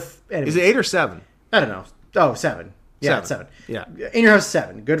going. Better enemies. Is it 8 or 7? I don't know. Oh, 7. Yeah, 7. Yeah. In Your House,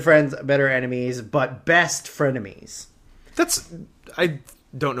 7. Good friends, better enemies, but best frenemies. I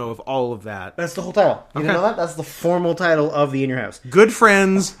don't know of all of that. That's the whole title. You didn't know that? That's the formal title of the In Your House. Good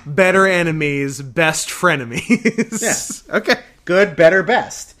friends, better enemies, best frenemies. Yeah. Okay. Good, better,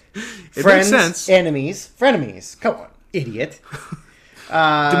 best. It Friends, makes sense. enemies, frenemies. Come on, idiot.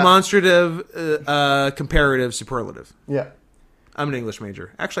 Demonstrative, comparative, superlative. Yeah. I'm an English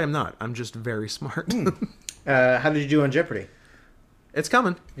major. Actually, I'm not. I'm just very smart. How did you do on Jeopardy? It's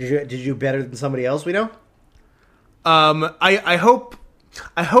coming. Did you do better than somebody else we know? I hope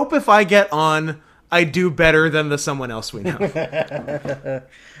if I get on, I do better than the someone else we know.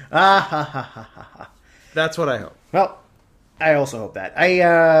 That's what I hope. Well, I also hope that.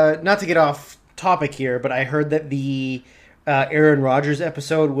 I not to get off topic here, but I heard that the Aaron Rodgers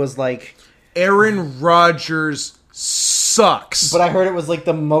episode was like... Aaron Rodgers sucks. But I heard it was like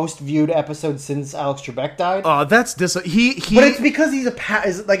the most viewed episode since Alex Trebek died. Oh, that's But it's because he's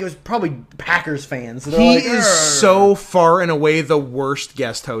it was probably Packers fans. So he is so far and away the worst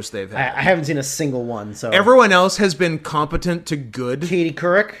guest host they've had. I haven't seen a single one. So everyone else has been competent to good. Katie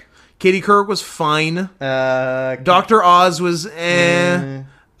Couric was fine. Dr. Oz was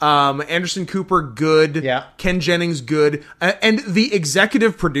Anderson Cooper, good. Yeah. Ken Jennings, good. And the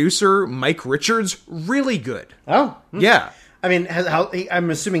executive producer, Mike Richards, really good. Oh. Yeah. I mean, I'm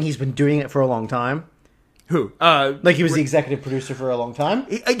assuming he's been doing it for a long time. Who? Like he was the executive producer for a long time?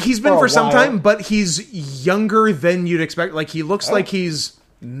 He's been for some time, but he's younger than you'd expect. Like, he looks like he's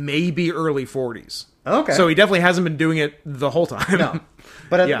maybe early 40s. Okay. So he definitely hasn't been doing it the whole time. No.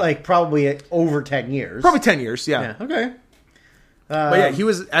 But probably over 10 years. Probably 10 years, yeah. Okay. But yeah, he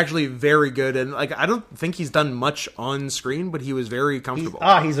was actually very good, and like I don't think he's done much on screen, but he was very comfortable.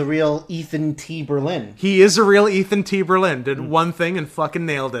 He's a real Ethan T. Berlin. He is a real Ethan T. Berlin. Did one thing and fucking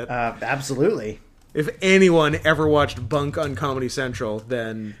nailed it. Absolutely. If anyone ever watched Bunk on Comedy Central,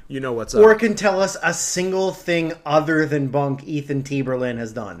 then you know what's up. Or can tell us a single thing other than Bunk Ethan T. Berlin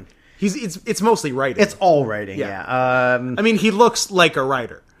has done. It's mostly writing. It's all writing, yeah. I mean, he looks like a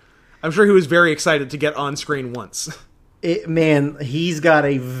writer. I'm sure he was very excited to get on screen once. He's got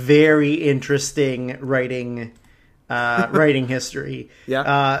a very interesting writing history.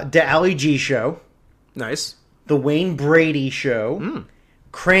 Yeah. The Ali G Show. Nice. The Wayne Brady Show.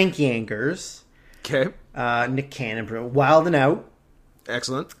 Crank Yankers. Okay. Nick Cannon. Wild and Out.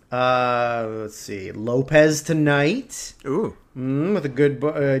 Excellent. Let's see. Lopez Tonight. Ooh. With a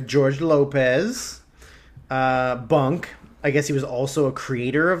good George Lopez. Bunk. I guess he was also a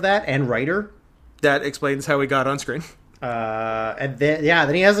creator of that and writer. That explains how he got on screen. And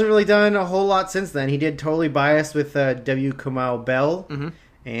then he hasn't really done a whole lot since then. He did Totally Biased with W. Kamau Bell,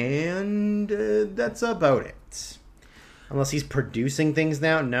 and that's about it. Unless he's producing things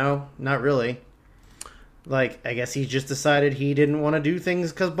now. No, not really. Like, I guess he just decided he didn't want to do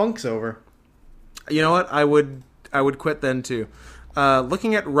things because Bunk's over. You know what? I would quit then too.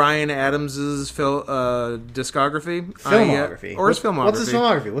 Looking at Ryan Adams's discography, filmography, or his filmography. What's his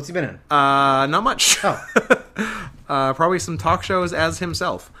filmography? What's he been in? Not much. Oh. Probably some talk shows as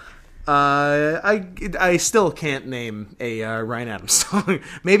himself. I still can't name a Ryan Adams song.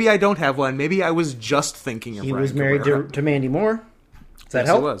 Maybe I don't have one. Maybe I was just thinking of. He Ryan was married to Mandy Moore. Does that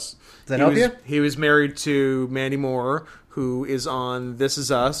help? He was. Does that help you? He was married to Mandy Moore, who is on This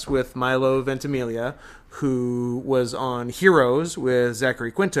Is Us with Milo Ventimiglia, who was on Heroes with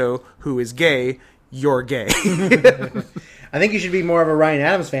Zachary Quinto, who is gay. You're gay. I think you should be more of a Ryan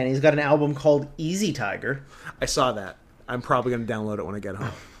Adams fan. He's got an album called Easy Tiger. I saw that. I'm probably going to download it when I get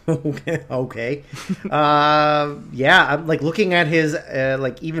home. Okay. I'm like looking at his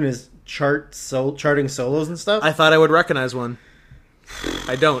even his charting solos and stuff. I thought I would recognize one.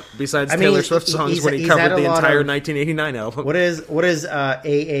 I don't. Besides Taylor Swift songs when he covered the entire 1989 album. What is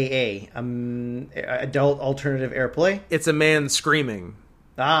AAA? Adult Alternative Airplay? It's a man screaming.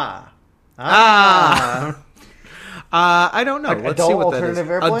 I don't know. Let's see what that is.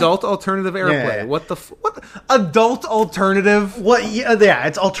 Airplay? Adult Alternative Airplay. Yeah. What Adult Alternative? What? Yeah,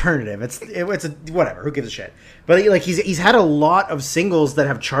 it's alternative. It's whatever. Who gives a shit? But like he's had a lot of singles that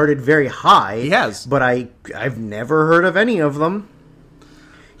have charted very high. He has, but I've never heard of any of them.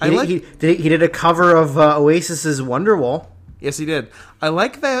 He did a cover of Oasis's Wonderwall. Yes, he did. I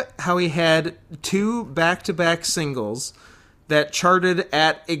like that how he had 2 back-to-back singles that charted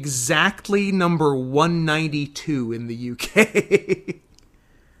at exactly number 192 in the UK.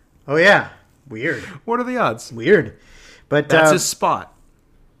 Oh, yeah. Weird. What are the odds? Weird. But that's his spot.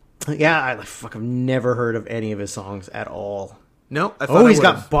 Yeah, I've never heard of any of his songs at all. No, I thought he's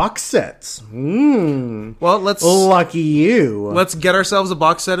got box sets. Well, lucky you. Let's get ourselves a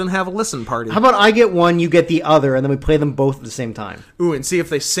box set and have a listen party. How about I get one, you get the other, and then we play them both at the same time? Ooh, and see if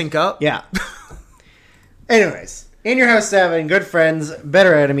they sync up? Yeah. Anyways, In Your House 7, good friends,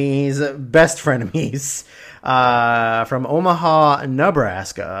 better enemies, best frenemies. From Omaha,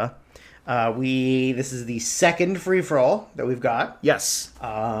 Nebraska. This is the second free-for-all that we've got. Yes.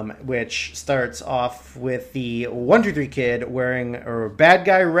 Which starts off with the 1-2-3 Kid wearing a bad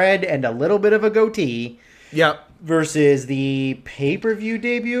guy red and a little bit of a goatee. Yep. Versus the pay-per-view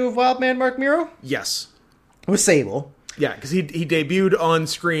debut of Wildman Mark Miro. Yes. With Sable. Yeah, because he debuted on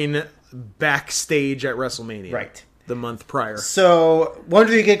screen backstage at WrestleMania. Right. The month prior. So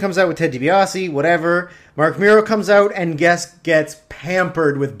 1-2-3 Kid comes out with Ted DiBiase, whatever. Mark Miro comes out and gets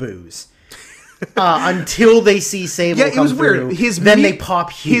pampered with booze. Until they see Sable come through. Yeah, it was weird. Then they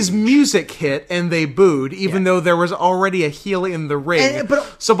pop huge. His music hit and they booed, even though there was already a heel in the ring.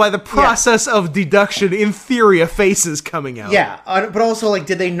 So by the process of deduction, in theory, a face is coming out. Yeah, but also,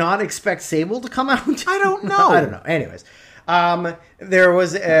 did they not expect Sable to come out? I don't know. I don't know. Anyways. There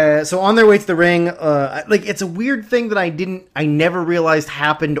was so on their way to the ring, it's a weird thing that I never realized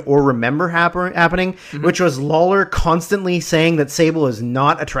happened or remember happening, which was Lawler constantly saying that Sable is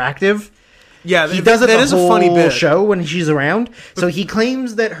not attractive. Yeah, he does it the whole funny bit. Show when she's around. So he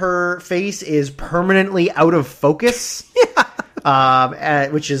claims that her face is permanently out of focus. Yeah.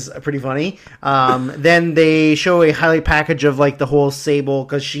 Which is pretty funny. Then they show a highlight package of the whole Sable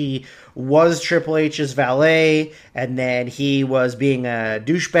because she was Triple H's valet, and then he was being a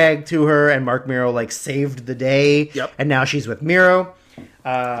douchebag to her, and Mark Miro saved the day. Yep. And now she's with Miro.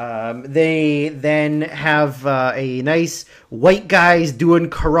 They then have a nice white guys doing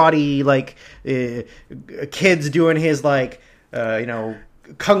karate, kids doing his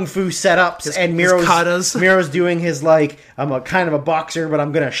kung fu setups, and Miro's doing his I'm a kind of a boxer, but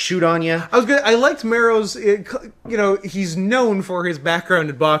I'm gonna shoot on you. I liked Miro's. He's known for his background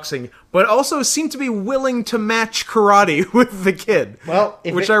in boxing, but also seemed to be willing to match karate with the kid. Well,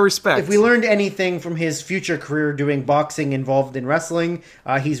 I respect. If we learned anything from his future career doing boxing involved in wrestling,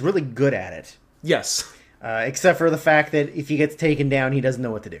 he's really good at it. Yes. Except for the fact that if he gets taken down, he doesn't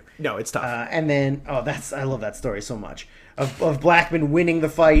know what to do. No, it's tough. And then, I love that story so much. Of Blackman winning the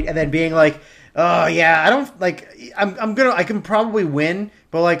fight and then being oh yeah, I don't I can probably win,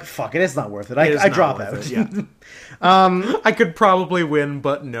 but fuck it, it's not worth it. I drop out. It, yeah. I could probably win,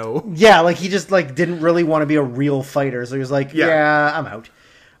 but no. Yeah, he just didn't really want to be a real fighter, so he was yeah, I'm out.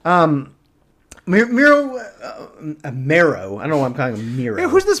 Miro, Mero. I don't know why I'm calling him Miro. Yeah,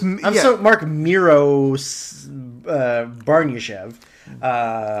 who's this? Mark Miro Barnyashev.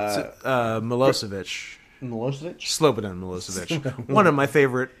 Milosevic. Slobodan Milosevic. One of my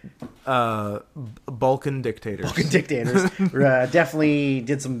favorite Balkan dictators. Definitely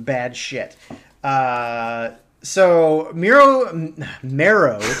did some bad shit. So Miro,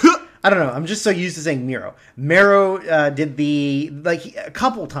 I don't know. I'm just so used to saying Miro. Miro did a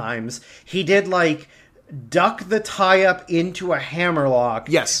couple times. He did duck the tie up into a hammerlock.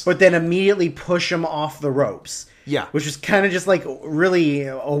 Yes. But then immediately push him off the ropes. Yeah. Which was kind of just really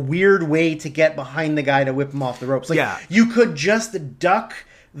a weird way to get behind the guy to whip him off the ropes. You could just duck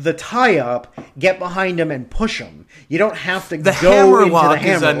the tie-up, get behind him, and push him. You don't have to go into the hammerlock.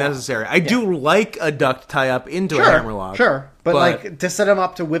 Is unnecessary. I do like a ducked tie-up into a hammerlock. Sure, but to set him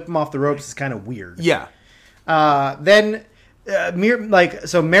up to whip him off the ropes is kind of weird. Yeah. Then...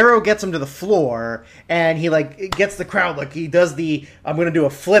 so Mero gets him to the floor, and he gets the crowd he does I'm gonna do a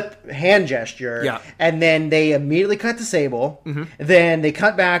flip hand gesture, and then they immediately cut to Sable. Then they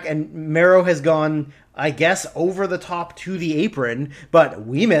cut back, and Mero has gone, I guess, over the top to the apron, but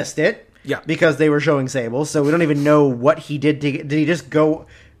we missed it, because they were showing Sable, so we don't even know what he did. Did he just go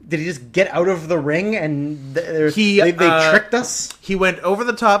did he just get out of the ring and they tricked us? He went over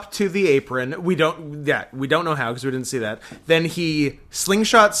the top to the apron. We don't know how because we didn't see that. Then he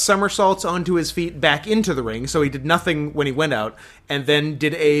slingshot somersaults onto his feet back into the ring, so he did nothing when he went out, and then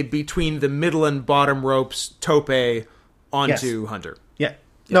did a between the middle and bottom ropes tope onto Hunter. Yeah.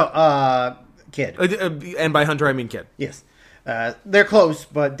 No, Kid. And by Hunter, I mean Kid. Yes. They're close,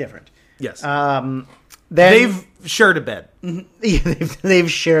 but different. Yes. They've shared a bed.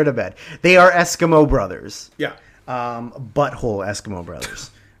 They've shared a bed. They are Eskimo brothers. Yeah. Butthole Eskimo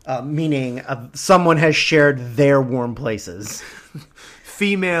brothers. Meaning someone has shared their warm places.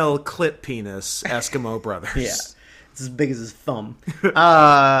 Female clit penis Eskimo brothers. Yeah. It's as big as his thumb.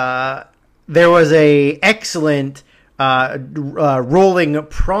 There was a excellent rolling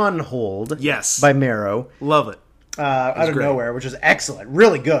prawn hold. Yes. By Mero. Love it. Out of nowhere, which was excellent.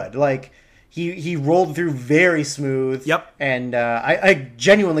 Really good. Like, he rolled through very smooth. Yep. And I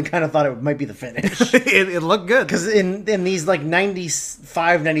genuinely kind of thought it might be the finish. it looked good. Because in these, like,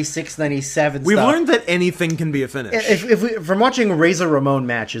 95, 96, 97 We've learned that anything can be a finish. From watching Razor Ramon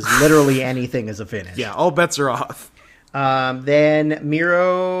matches, literally anything is a finish. Yeah, all bets are off. Then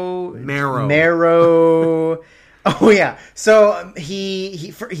Mero. Oh yeah, so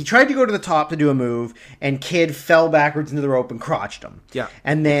he tried to go to the top to do a move, and Kid fell backwards into the rope and crotched him. Yeah,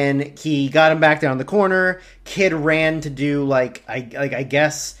 and then he got him back down the corner. Kid ran to do I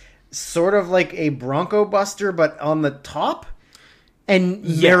guess sort of like a Bronco Buster, but on the top. And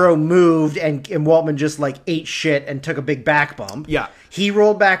Mero moved, and Waltman just ate shit and took a big back bump. Yeah, he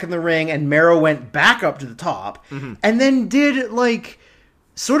rolled back in the ring, and Mero went back up to the top, and then did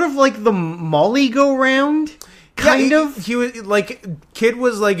sort of like the Molly go round. Kind of. He was Kid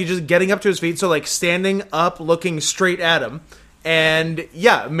was just getting up to his feet, so standing up, looking straight at him, and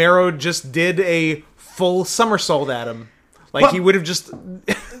Mero just did a full somersault at him, he would have just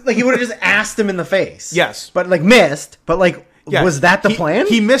asked him in the face. Yes, but missed. But was that the plan?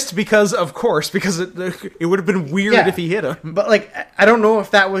 He missed because it would have been weird if he hit him. But I don't know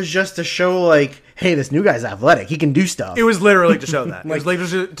if that was just to show hey, this new guy's athletic. He can do stuff. It was literally to show that. It was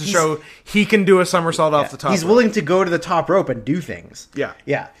literally to show he can do a somersault off the top. He's willing to go to the top rope and do things. Yeah.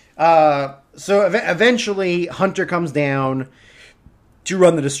 Yeah. So eventually Hunter comes down to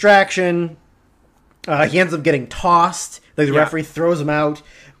run the distraction. He ends up getting tossed. The referee throws him out.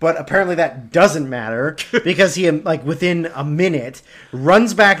 But apparently that doesn't matter because he, within a minute,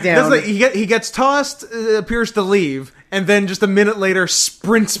 runs back down. He gets tossed, appears to leave, and then just a minute later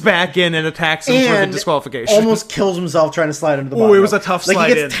sprints back in and attacks him for the disqualification. Almost kills himself trying to slide into the bottom rope. It was a tough slide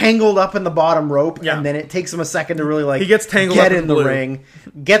he gets tangled up in the bottom rope, and then it takes him a second to really, he gets tangled get up in the ring.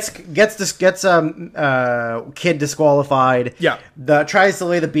 Gets Kid disqualified. Yeah. Tries to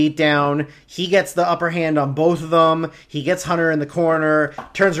lay the beat down. He gets the upper hand on both of them. He gets Hunter in the corner,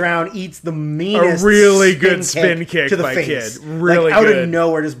 turns around, eats the meanest really good spin kick to the by face. Kid. Really out good. of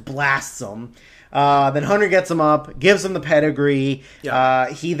nowhere, just blasts him. Then Hunter gets him up, gives him the pedigree. Yeah.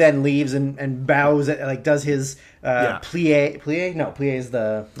 He then leaves and bows at, does his plie. Plie? No, plie is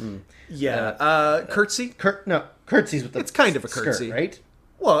the curtsy. Curtsy's with the. It's kind of a curtsy, skirt, right?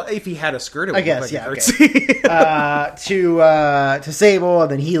 Well, if he had a skirt, it would look like a curtsy. Okay. To Sable,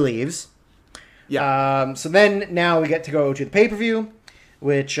 and then he leaves. Yeah. So then now we get to go to the pay-per-view,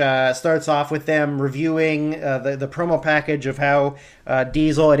 which starts off with them reviewing the promo package of how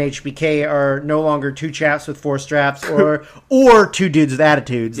Diesel and HBK are no longer two chaps with four straps or two dudes with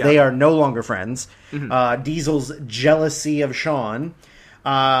attitudes. Yeah. They are no longer friends. Mm-hmm. Diesel's jealousy of Shawn.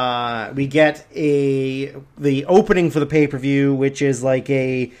 We get the opening for the pay-per-view, which is like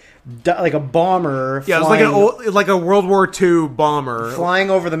a bomber. Yeah, flying, it's like a World War II bomber flying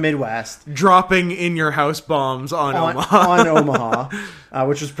over the Midwest, dropping In Your House bombs on Omaha,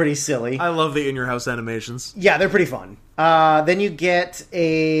 which was pretty silly. I love the In Your House animations. Yeah, they're pretty fun. Then you get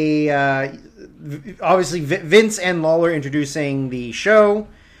obviously Vince and Lawler introducing the show,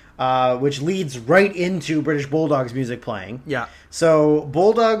 which leads right into British Bulldog's music playing. Yeah. So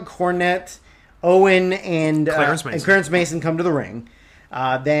Bulldog, Cornette, Owen, and Clarence Mason come to the ring.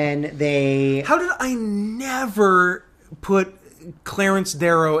 Then they... How did I never put Clarence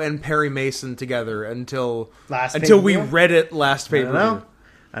Darrow and Perry Mason together until we read it last pay-per-view?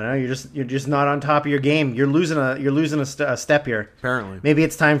 I don't know. You're just not on top of your game. You're losing a step here. Apparently, maybe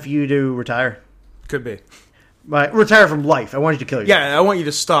it's time for you to retire. Could be. But retire from life. I want you to kill yourself. Yeah, I want you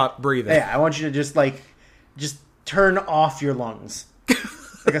to stop breathing. Yeah, I want you to just turn off your lungs,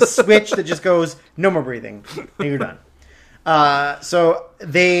 like a switch that just goes no more breathing, and you're done. So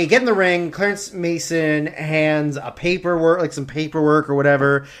they get in the ring. Clarence Mason hands some paperwork or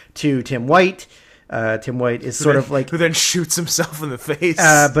whatever to Tim White. Tim White is sort of like... Who then shoots himself in the face.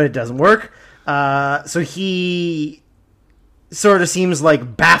 But it doesn't work. So he sort of seems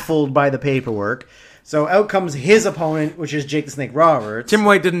like baffled by the paperwork. So out comes his opponent, which is Jake the Snake Roberts. Tim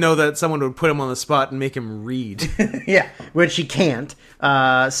White didn't know that someone would put him on the spot and make him read. Yeah, which he can't.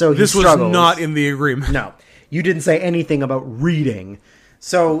 So he This struggles. was not in the agreement. No, you didn't say anything about reading.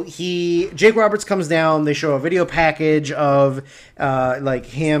 So Jake Roberts comes down. They show a video package of like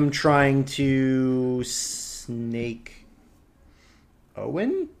him trying to snake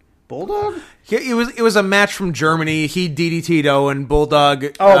Owen. Bulldog? It was a match from Germany. He DDT'd Owen. Bulldog.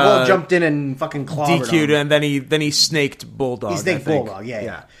 Bull jumped in and fucking clobbered DQ'd, him. and then he snaked Bulldog. He snaked Bulldog.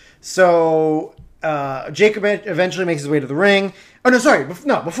 Yeah. So Jake eventually makes his way to the ring. Oh no, sorry,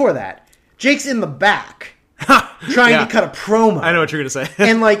 before that, Jake's in the back trying to cut a promo. I know what you're gonna say.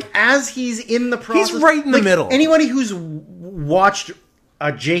 And like as he's in the process, he's right in the middle. Anybody who's watched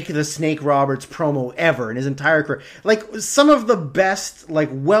a Jake the Snake Roberts promo ever in his entire career. Like, some of the best, like,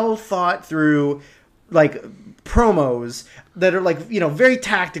 well thought through, like, promos that are, like, you know, very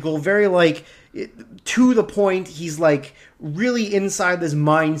tactical, very, like, to the point. He's, like, really inside this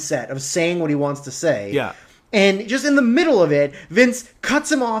mindset of saying what he wants to say. Yeah. And just in the middle of it, Vince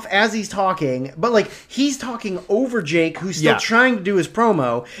cuts him off as he's talking, but like he's talking over Jake, who's still trying to do his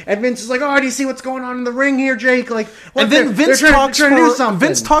promo. And Vince is like, "Oh, do you see what's going on in the ring here, Jake?" Like, and then Vince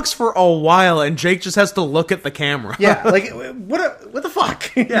talks for a while, and Jake just has to look at the camera. Yeah, like what the fuck?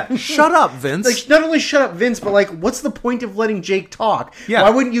 Yeah, shut up, Vince. Like, not only shut up, Vince, but like, what's the point of letting Jake talk? Yeah. Why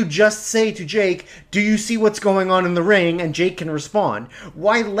wouldn't you just say to Jake, "Do you see what's going on in the ring?" And Jake can respond.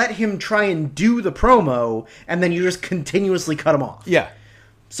 Why let him try and do the promo? And then you just continuously cut him off. Yeah.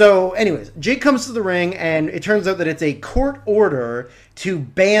 So, anyways, Jake comes to the ring, and it turns out that it's a court order to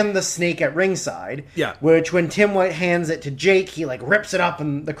ban the snake at ringside. Yeah. Which, when Tim White hands it to Jake, he, like, rips it up,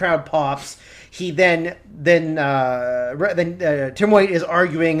 and the crowd pops. He then Tim White is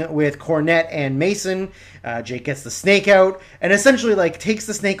arguing with Cornette and Mason. Jake gets the snake out and essentially like takes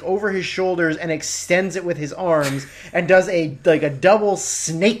the snake over his shoulders and extends it with his arms and does a double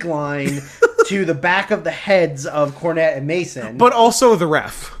snake line to the back of the heads of Cornette and Mason. But also the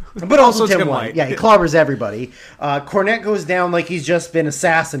ref. But also Tim White. Yeah, he clobbers everybody. Cornette goes down like he's just been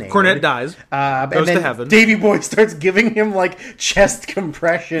assassinated. Cornette dies. Goes to heaven. Davey Boy starts giving him like chest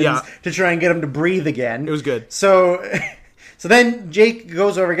compressions to try and get him to breathe again. It was good. So then Jake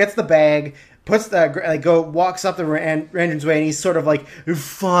goes over, gets the bag, walks up the entranceway, and he's sort of like,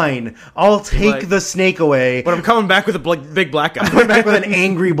 "Fine, I'll take the snake away, but I'm coming back with a big black guy. I'm coming back with an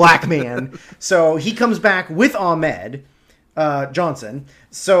angry black man." So he comes back with Ahmed Johnson.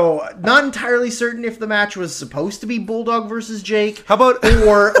 So not entirely certain if the match was supposed to be Bulldog versus Jake. How about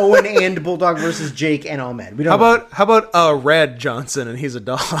or Owen and Bulldog versus Jake and Ahmed? We don't know. How about Red Johnson and he's a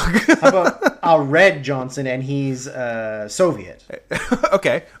dog? How about Red Johnson and he's Soviet?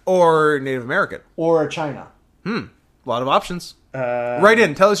 Okay, or Native American, or China. A lot of options. Write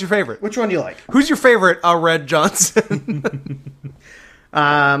in. Tell us your favorite. Which one do you like? Who's your favorite? Red Johnson.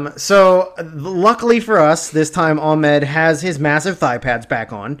 So luckily for us, this time Ahmed has his massive thigh pads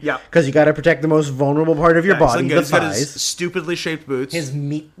back on. Yeah. Because you got to protect the most vulnerable part of your body, the he's thighs. got his stupidly shaped boots. His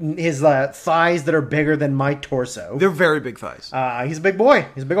thighs that are bigger than my torso. They're very big thighs. He's a big boy.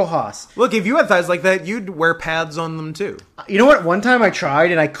 He's a big old hoss. Look, if you had thighs like that, you'd wear pads on them too. You know what? One time I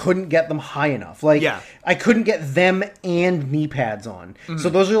tried and I couldn't get them high enough. I couldn't get them and knee pads on. Mm-hmm. So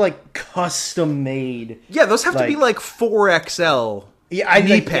those are like custom made. Yeah, those have to be like 4XL. Yeah,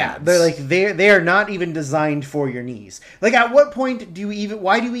 knee pads. Yeah, they are not even designed for your knees. Like, at what point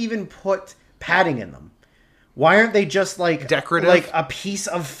why do you even put padding in them? Why aren't they just like decorative, like a piece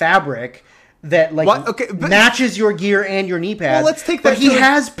of fabric that matches your gear and your knee pads? Well, let's take that. But he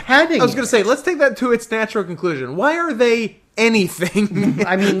has padding. I was going to say, let's take that to its natural conclusion. Why are they anything?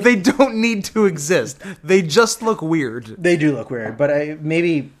 I mean, they don't need to exist. They just look weird. They do look weird, but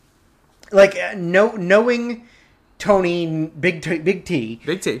maybe like knowing Tony, Big T.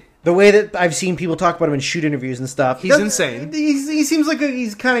 The way that I've seen people talk about him in shoot interviews and stuff. He's insane. He seems like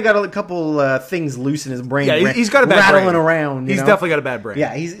he's kind of got a couple things loose in his brain. Yeah, he's got a bad rattling brain. Around. He's definitely got a bad brain.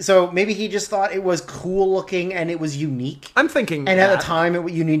 Yeah, so maybe he just thought it was cool looking and it was unique. I'm thinking, and at the time,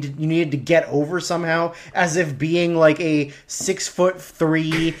 you needed to get over somehow, as if being like a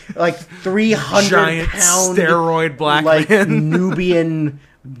 6'3", like 300 giant pound steroid black like man. Nubian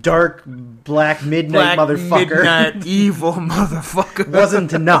black midnight motherfucker. Midnight evil motherfucker.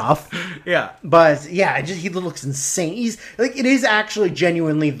 Wasn't enough. Yeah. But yeah, he looks insane. He's like, it is actually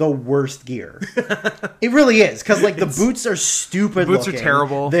genuinely the worst gear. It really is, because like the boots are stupid. Boots looking. are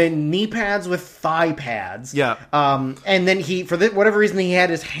terrible. The knee pads with thigh pads. Yeah. And then whatever reason he had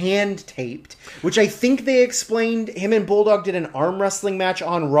his hand taped, which I think they explained. Him and Bulldog did an arm wrestling match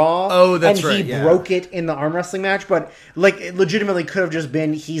on Raw. Oh, that's right. And he broke it in the arm wrestling match, but like it legitimately could have just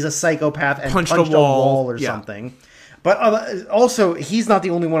been he's a psychopath and punched a wall or something. But also, he's not the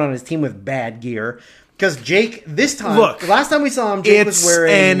only one on his team with bad gear. Because Jake, this time... Look, the last time we saw him, Jake was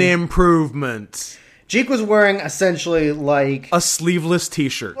wearing... It's an improvement. Jake was wearing essentially like... a sleeveless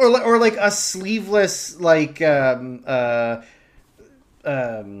t-shirt. Or like a sleeveless, like... why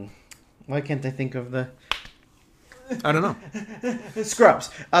can't I think of the... I don't know. Scrubs.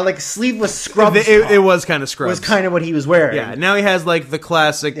 Like sleeveless scrubs. It was kind of scrubs. Was kind of what he was wearing. Yeah. Now he has like the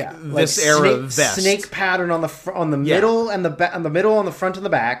classic this era vest. Snake pattern on the middle and on the front and the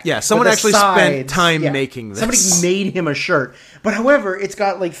back. Yeah. Someone actually spent time making this. Somebody made him a shirt. But however, it's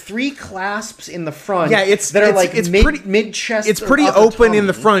got like 3 clasps in the front. Yeah. It's mid chest. It's pretty open in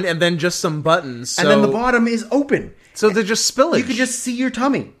the front, and then just some buttons. And then the bottom is open. So they're just spillage. You could just see your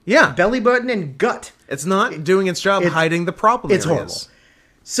tummy. Yeah. Belly button and gut. It's not doing its job hiding the problem It's horrible.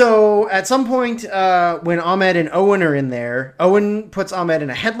 So at some point, when Ahmed and Owen are in there, Owen puts Ahmed in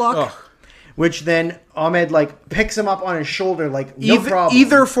a headlock, which then Ahmed like picks him up on his shoulder like no problem.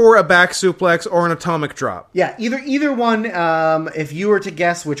 Either for a back suplex or an atomic drop. Yeah, either one. If you were to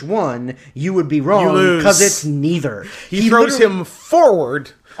guess which one, you would be wrong because it's neither. He throws him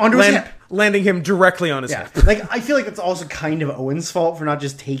forward onto his hip. Landing him directly on his hip. Like, I feel like it's also kind of Owen's fault for not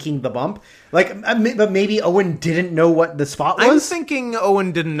just taking the bump. Like, but maybe Owen didn't know what the spot was. I'm thinking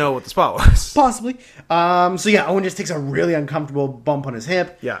Owen didn't know what the spot was. Possibly. So yeah, Owen just takes a really uncomfortable bump on his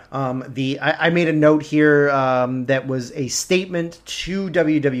hip. Yeah. I made a note here that was a statement to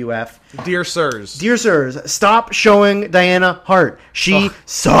WWF. Dear sirs, stop showing Diana Hart. She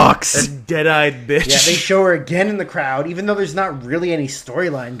sucks. A dead-eyed bitch. Yeah, they show her again in the crowd, even though there's not really any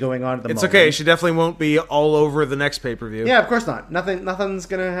storyline going on at the moment. It's okay. She definitely won't be all over the next pay-per-view. Yeah, of course not. Nothing's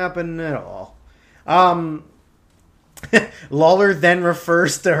gonna happen at all. Lawler then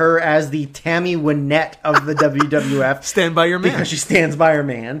refers to her as the Tammy Wynette of the WWF. Stand by your man. Because she stands by her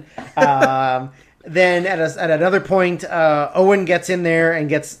man. Then at another point, Owen gets in there and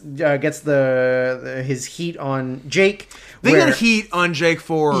gets his heat on Jake. They get heat on Jake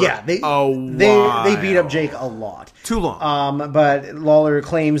for they beat up Jake a lot. Too long. But Lawler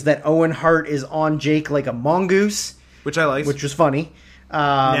claims that Owen Hart is on Jake like a mongoose. Which I liked. Which was funny.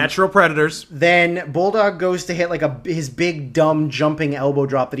 Natural predators. Then Bulldog goes to hit like his big dumb jumping elbow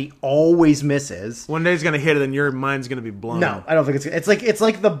drop that he always misses. One day he's gonna hit it, and your mind's gonna be blown. No, I don't think it's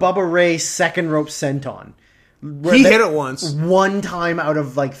like the Bubba Ray second rope senton. He hit it once. One time out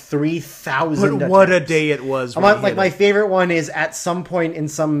of like 3,000. But what a day it was. My favorite one is at some point in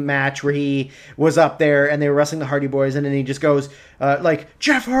some match where he was up there and they were wrestling the Hardy Boys, and then he just goes like,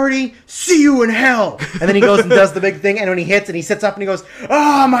 Jeff Hardy, see you in hell. And then he goes and does the big thing, and when he hits and he sits up and he goes,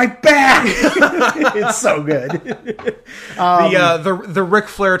 oh, my back. It's so good. The Ric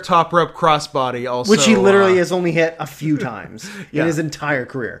Flair top rope crossbody also. Which he literally has only hit a few times in his entire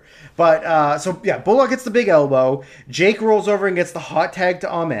career. But, Bulldog gets the big elbow. Jake rolls over and gets the hot tag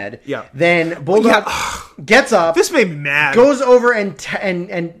to Ahmed. Yeah. Then Bulldog gets up. This made me mad. Goes over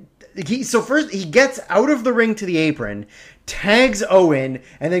first he gets out of the ring to the apron, tags Owen,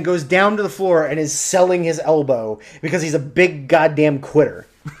 and then goes down to the floor and is selling his elbow because he's a big goddamn quitter.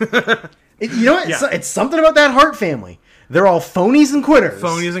 You know what? Yeah. It's something about that Hart family. They're all phonies and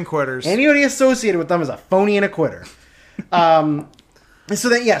quitters. Anybody associated with them is a phony and a quitter.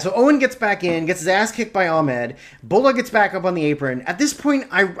 So Owen gets back in, gets his ass kicked by Ahmed. Bulldog gets back up on the apron. At this point,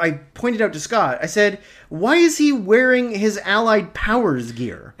 I pointed out to Scott, I said, why is he wearing his Allied Powers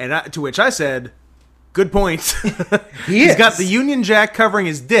gear? And to which I said, good point. He's got the Union Jack covering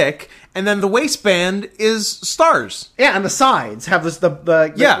his dick, and then the waistband is stars. Yeah, and the sides have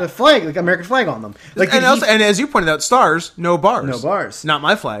the flag, like American flag on them. Like, and as you pointed out, stars, no bars. No bars. Not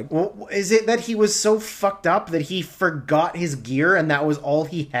my flag. Well, is it that he was so fucked up that he forgot his gear and that was all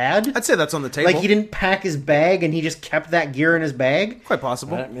he had? I'd say that's on the table. Like, he didn't pack his bag and he just kept that gear in his bag? Quite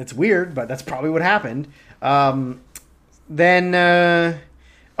possible. It's weird, but that's probably what happened. So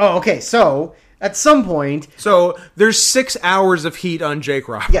at some point... So, there's 6 hours of heat on Jake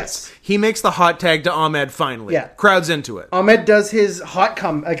Roberts. Yes. He makes the hot tag to Ahmed finally. Yeah. Crowd's into it. Ahmed does his hot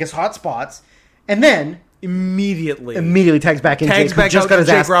spots, and then immediately tags back in. Tags Jake, back just out got his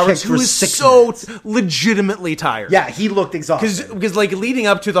Jake ass Roberts, kicked who for is 6 so minutes. legitimately tired. Yeah, he looked exhausted. Because like leading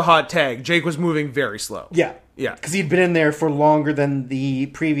up to the hot tag, Jake was moving very slow. Yeah. Yeah. Because he'd been in there for longer than the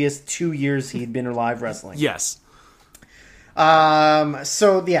previous 2 years he'd been alive wrestling. Yes.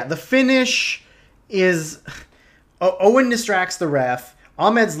 So, yeah, the finish is... Owen distracts the ref.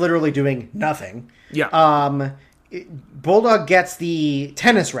 Ahmed's literally doing nothing. Yeah. Bulldog gets the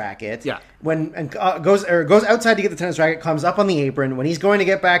tennis racket. Yeah. Goes outside to get the tennis racket, comes up on the apron. When he's going to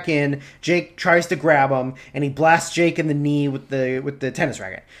get back in, Jake tries to grab him, and he blasts Jake in the knee with the tennis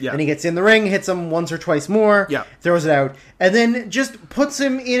racket. Yeah. Then he gets in the ring, hits him once or twice more, yeah. throws it out, and then just puts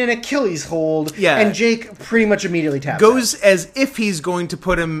him in an Achilles hold, yeah. and Jake pretty much immediately taps Goes out. as if he's going to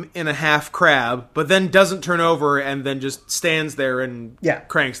put him in a half crab, but then doesn't turn over and then just stands there and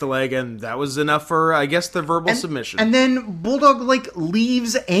cranks the leg, and that was enough for, I guess, the verbal submission. And then Bulldog,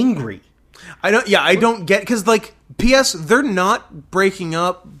 leaves angry. I don't get, because, P.S., they're not breaking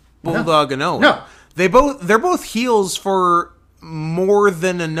up Bulldog and Owen. No. They're both heels for more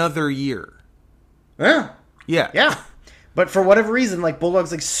than another year. Yeah. Yeah. Yeah. But for whatever reason,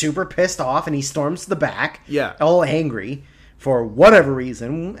 Bulldog's, super pissed off, and he storms to the back. Yeah. All angry. For whatever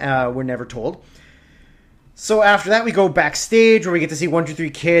reason. We're never told. So after that, we go backstage, where we get to see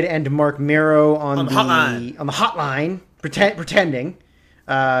 123 Kid and Mark Mero on the hotline, pretending.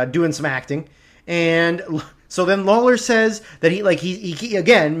 Doing some acting, and so then Lawler says that he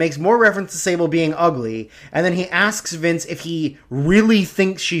again makes more reference to Sable being ugly, and then he asks Vince if he really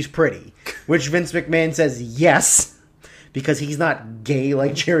thinks she's pretty, which Vince McMahon says yes, because he's not gay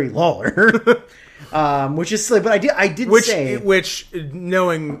like Jerry Lawler, which is silly. But I did say which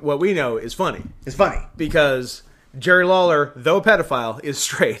knowing what we know is funny. It's funny because Jerry Lawler, though a pedophile, is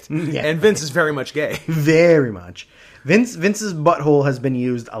straight, and Vince is very much gay, very much. Vince's butthole has been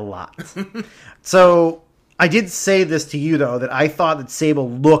used a lot. So, I did say this to you, though, that I thought that Sable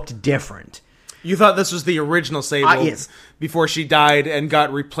looked different. You thought this was the original Sable yes. Before she died and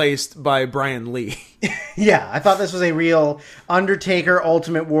got replaced by Brian Lee. Yeah, I thought this was a real Undertaker,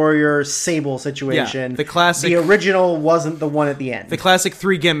 Ultimate Warrior, Sable situation. Yeah, the classic. The original wasn't the one at the end. The classic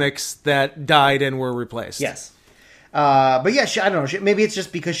 3 gimmicks that died and were replaced. Yes. But yeah, I don't know. Maybe it's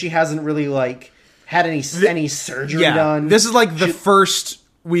just because she hasn't really, had any surgery done. This is the first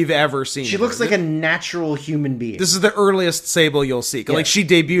we've ever seen. She looks like a natural human being. This is the earliest Sable you'll see. Yeah. She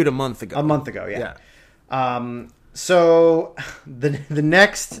debuted a month ago. Yeah. So the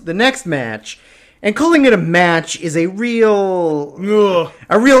next match, and calling it a match is a real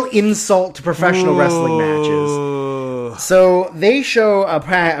insult to professional wrestling matches. So they show a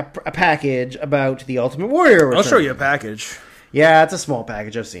package about the Ultimate Warrior return. I'll show you a package. Yeah, it's a small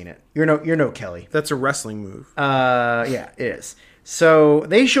package. I've seen it. You're no Kelly. That's a wrestling move. Yeah, it is. So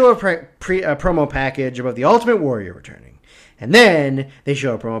they show a promo package about the Ultimate Warrior returning, and then they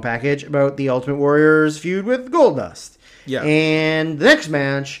show a promo package about the Ultimate Warrior's feud with Goldust. Yeah, and the next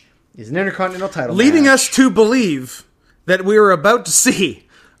match is an Intercontinental title, leading match. us to believe that we are about to see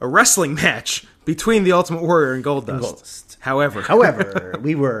a wrestling match between the Ultimate Warrior and Goldust. However,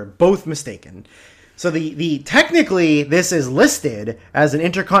 we were both mistaken. So the technically this is listed as an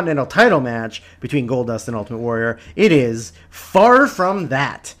Intercontinental title match between Goldust and Ultimate Warrior. It is far from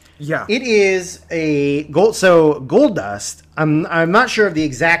that. Yeah. It is Goldust, I'm not sure of the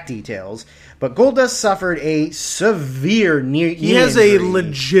exact details, but Goldust suffered a severe knee injury. He has a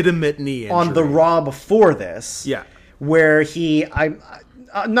legitimate knee injury. On the Raw before this. Yeah. Where I'm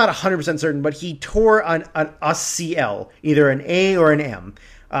not 100% certain, but he tore a CL, either an A or an M.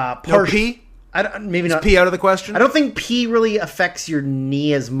 No P? Maybe not. Is P out of the question? I don't think P really affects your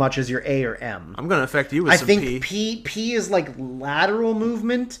knee as much as your A or M. I'm going to affect you with some P. I think P is lateral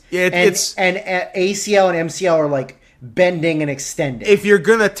movement. Yeah, it's... And ACL and MCL are bending and extending. If you're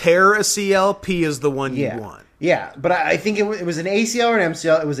going to tear a CL, P is the one you want. Yeah, but I think it was an ACL or an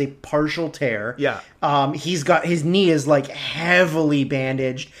MCL. It was a partial tear. Yeah. His knee is heavily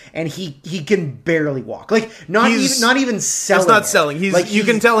bandaged, and he can barely walk. Not even selling. It's not selling. You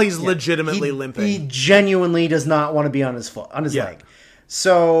can tell he's legitimately limping. He genuinely does not want to be on his leg.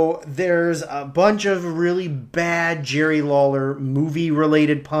 So there's a bunch of really bad Jerry Lawler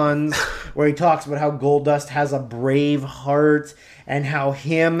movie-related puns where he talks about how Goldust has a brave heart and how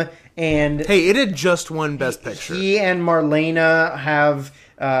him and... Hey, it had just won Best Picture. He and Marlena have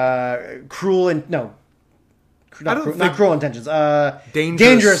cruel intentions.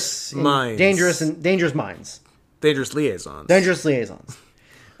 Dangerous minds. Dangerous minds. Dangerous liaisons.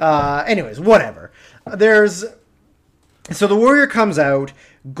 Anyways, whatever. So the Warrior comes out.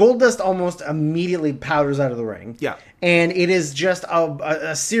 Goldust almost immediately powders out of the ring. Yeah. And it is just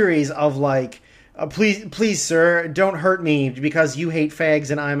a series of Please, sir, don't hurt me because you hate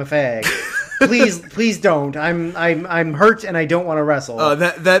fags and I'm a fag. Please don't. I'm hurt and I don't want to wrestle.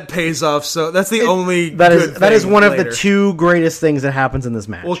 That pays off. So that's the only that is one of the two greatest things that happens in this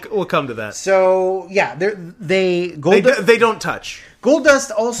match. We'll come to that. So yeah, they don't touch. Goldust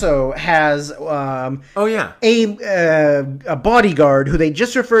also has a bodyguard who they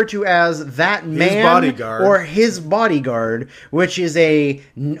just refer to as that man or his bodyguard, which is a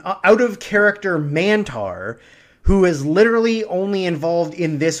out of character Mantar who is literally only involved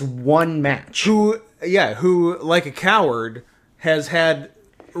in this one match. Who like a coward has had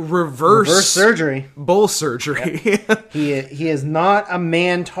reverse surgery, bull surgery. Yep. He is not a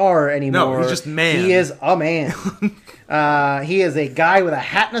Mantar anymore. No, he's just man. He is a man. He is a guy with a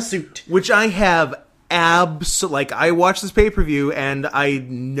hat and a suit. Which I have I watched this pay-per-view and I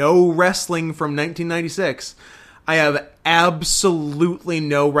know wrestling from 1996. I have absolutely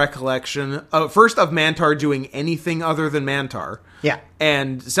no recollection, first, of Mantar doing anything other than Mantar. Yeah.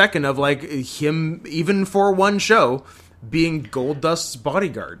 And second, of him, even for one show, being Goldust's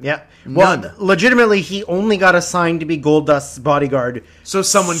bodyguard. Yeah. Well, legitimately, he only got assigned to be Goldust's bodyguard so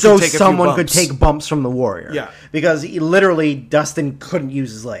someone could take bumps from the Warrior. Yeah. Because literally, Dustin couldn't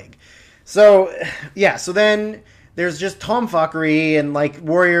use his leg. So, yeah. So then there's just tomfuckery and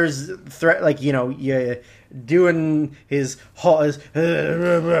Warrior's threat, doing his gotta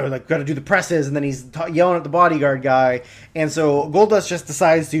do the presses, and then he's yelling at the bodyguard guy, and so Goldust just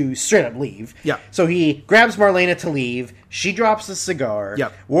decides to straight up leave. Yeah. So he grabs Marlena to leave. She drops the cigar.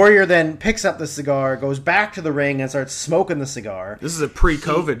 Yep. Warrior then picks up the cigar, goes back to the ring, and starts smoking the cigar. This is a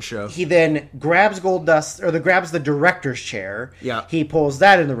pre-COVID show. He then grabs grabs the director's chair. Yeah. He pulls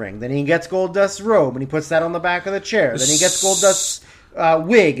that in the ring. Then he gets Goldust's robe, and he puts that on the back of the chair. Then he gets Goldust's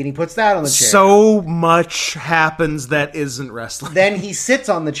wig, and he puts that on the chair. So much happens that isn't wrestling. Then he sits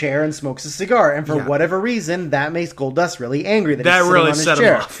on the chair and smokes a cigar, and for whatever reason, that makes Goldust really angry that he's sitting on his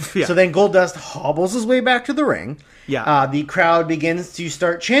chair. Him off. Yeah. So then Goldust hobbles his way back to the ring. Yeah. The crowd begins to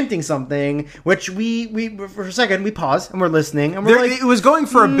start chanting something, which we for a second we pause and we're listening, and we're it was going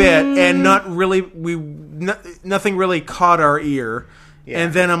for a bit, and nothing really caught our ear. Yeah.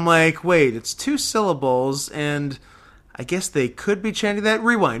 And then I'm like, wait, it's 2 syllables, and I guess they could be chanting that.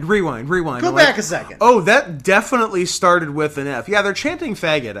 Rewind. Go back a second. Oh, that definitely started with an F. Yeah, they're chanting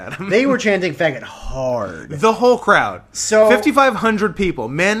faggot at him. They were chanting faggot hard. The whole crowd. So 5,500 people.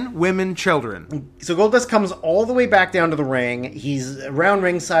 Men, women, children. So Goldust comes all the way back down to the ring. He's around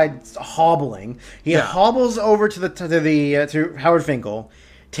ringside hobbling. He hobbles over to Howard Finkel,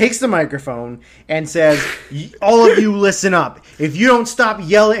 takes the microphone, and says, all of you listen up. If you don't stop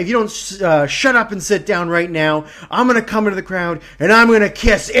yelling, if you don't shut up and sit down right now, I'm going to come into the crowd, and I'm going to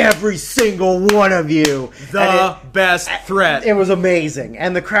kiss every single one of you. The best threat. It was amazing.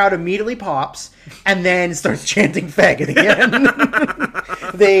 And the crowd immediately pops, and then starts chanting faggot again.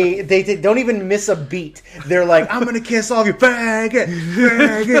 They don't even miss a beat. They're like, I'm going to kiss all of you. Faggot,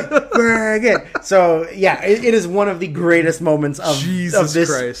 faggot, faggot. So, yeah, it is one of the greatest moments of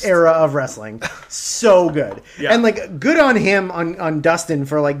this era of wrestling. So good. Yeah. And, good on him, on Dustin,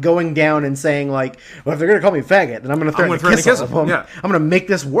 for, going down and saying, well, if they're going to call me faggot, then I'm going to threaten to kiss him. Yeah. I'm going to make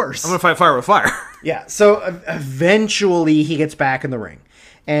this worse. I'm going to fight fire with fire. Yeah. So, eventually, he gets back in the ring.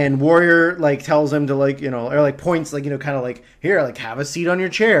 And Warrior, tells him to, points, here, have a seat on your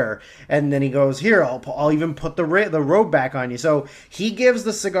chair. And then he goes, here, I'll even put the robe back on you. So he gives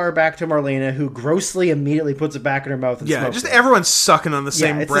the cigar back to Marlena, who grossly immediately puts it back in her mouth and smokes it. Everyone's sucking on the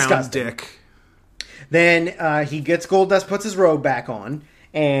same brown disgusting. Dick. Then he gets Goldust, puts his robe back on,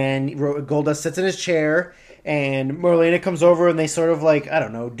 and Goldust sits in his chair, and Marlena comes over, and they sort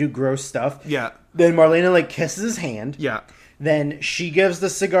of, do gross stuff. Yeah. Then Marlena, kisses his hand. Yeah. Then she gives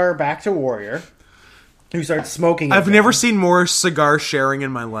the cigar back to Warrior, who starts smoking. I've never seen more cigar sharing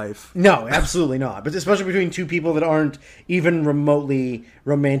in my life. No, absolutely not. But especially between two people that aren't even remotely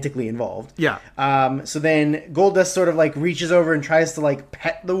romantically involved. Yeah. So then Goldust sort of reaches over and tries to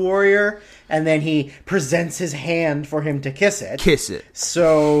pet the Warrior, and then he presents his hand for him to kiss it. Kiss it.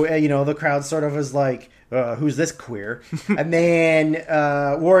 So, the crowd sort of is who's this queer? And then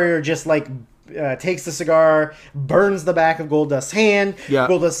Warrior just takes the cigar, burns the back of Goldust's hand. Yeah.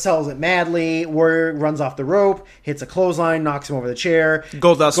 Goldust sells it madly. Warrior runs off the rope, hits a clothesline, knocks him over the chair.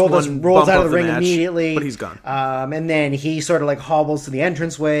 Goldust rolls out of the ring immediately. But he's gone. And then he sort of hobbles to the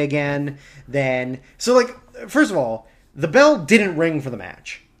entranceway again. First of all, the bell didn't ring for the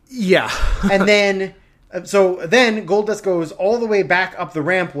match. Yeah. And then... So then Goldust goes all the way back up the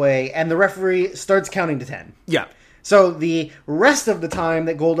rampway, and the referee starts counting to 10. Yeah. So the rest of the time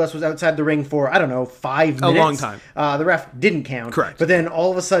that Goldust was outside the ring for, I don't know, 5 minutes. A long time. The ref didn't count. Correct. But then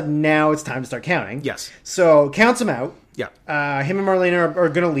all of a sudden now it's time to start counting. Yes. So counts him out. Yeah. Him and Marlena are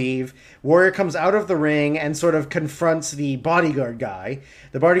going to leave. Warrior comes out of the ring and sort of confronts the bodyguard guy.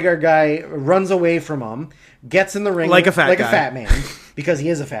 The bodyguard guy runs away from him, gets in the ring like a fat man, because he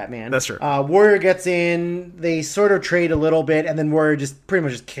is a fat man. That's true. Warrior gets in. They sort of trade a little bit, and then Warrior just pretty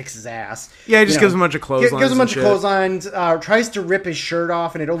much just kicks his ass. Yeah, he just gives him a bunch of clotheslines. Gives him a bunch of clotheslines. Tries to rip his shirt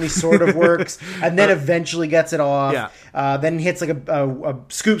off, and it only sort of works, and then eventually gets it off. Yeah. Then hits like a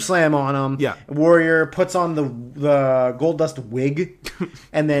scoop slam on him. Yeah. Warrior puts on the Goldust wig,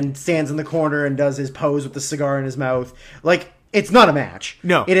 and then stands in the corner and does his pose with the cigar in his mouth. Like, it's not a match.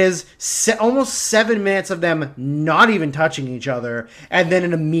 No. It is almost 7 minutes of them not even touching each other, and then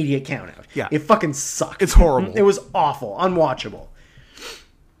an immediate countout. Yeah. It fucking sucked. It's horrible. It was awful. Unwatchable.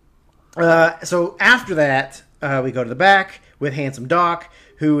 So after that, we go to the back with Handsome Doc,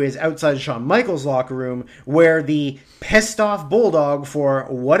 who is outside Shawn Michaels' locker room, where the pissed-off Bulldog, for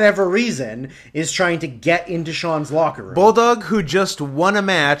whatever reason, is trying to get into Shawn's locker room. Bulldog, who just won a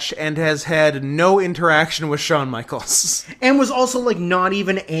match and has had no interaction with Shawn Michaels. And was also, like, not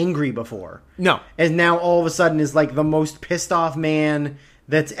even angry before. No. And now, all of a sudden, is, like, the most pissed-off man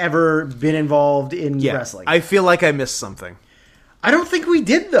that's ever been involved in wrestling. I feel like I missed something. I don't think we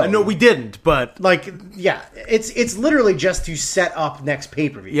did, though. No, we didn't, but... Like, yeah, it's literally just to set up next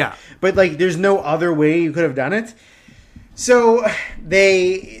pay-per-view. Yeah. But, like, there's no other way you could have done it. So,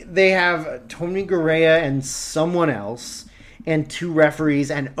 they have Tony Garea and someone else, and 2 referees,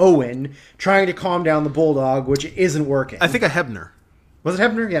 and Owen, trying to calm down the Bulldog, which isn't working. I think a Hebner. Was it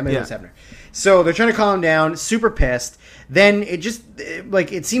Hebner? Yeah, maybe it was Hebner. So, they're trying to calm him down, super pissed. Then, it just,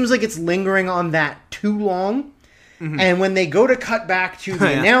 like, it seems like it's lingering on that too long. Mm-hmm. And when they go to cut back to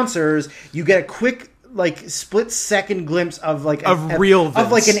the announcers, you get a quick, like, split-second glimpse of, like... real Vince.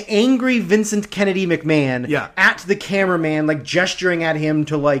 Of, like, an angry Vincent Kennedy McMahon Yeah. at the cameraman, like, gesturing at him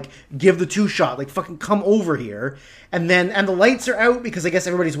to, like, give the 2-shot. Like, fucking come over here. And the lights are out because I guess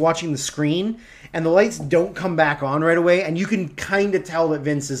everybody's watching the screen. And the lights don't come back on right away. And you can kind of tell that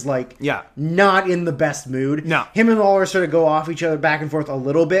Vince is, like, not in the best mood. No. Him and Lawler sort of go off each other back and forth a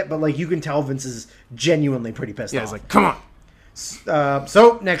little bit. But, like, you can tell Vince is genuinely pretty pissed off. Yeah, he's like, come on.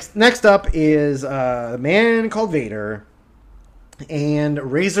 So next up is a man called Vader and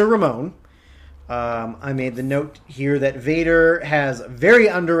Razor Ramon. I made the note here that Vader has very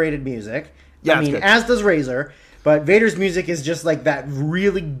underrated music. Yeah, I mean, as does Razor, but Vader's music is just like that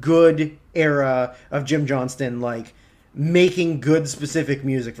really good era of Jim Johnston, like making good specific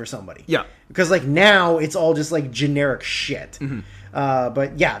music for somebody. Yeah, because like now it's all just like generic shit. Mm-hmm.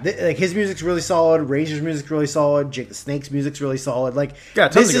 But yeah, like his music's really solid. Razor's music's really solid. Jake the Snake's music's really solid. Like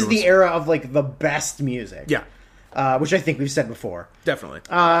this is the era of like the best music. Yeah, which I think we've said before. Definitely.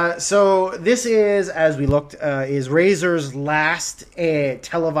 So this is, as we looked, is Razor's last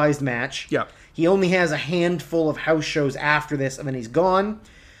televised match. Yeah, he only has a handful of house shows after this, and then he's gone.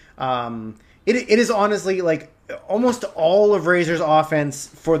 It is honestly like almost all of Razor's offense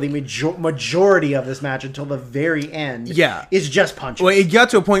for the majority of this match until the very end is just punches. Well, it got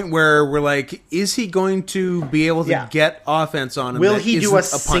to a point where we're like, is he going to be able to get offense on him? Will he do a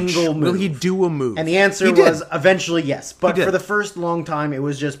single move? Will he do a move? And the answer was eventually yes. But for the first long time, it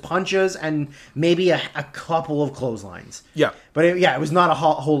was just punches and maybe a couple of clotheslines. Yeah. But it was not a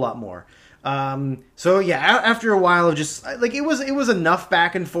whole lot more. So yeah, after a while of just like it was enough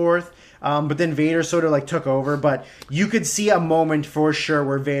back and forth. But then Vader sort of like took over, but you could see a moment for sure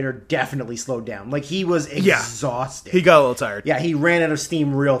where Vader definitely slowed down. Like he was exhausted. He got a little tired. Yeah, he ran out of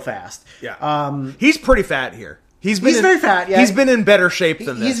steam real fast. Yeah. He's pretty fat here. He's very fat, yeah. He's been in better shape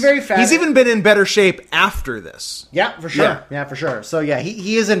than this. He's very fat. He's even been in better shape after this. Yeah, for sure. Yeah, for sure. So yeah,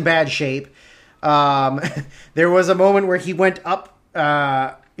 he is in bad shape. There was a moment where he went up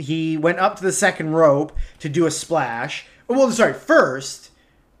to the second rope to do a splash. Well, sorry, first.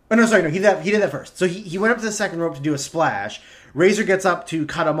 Oh, no, sorry, no, he did that first. So he went up to the second rope to do a splash. Razor gets up to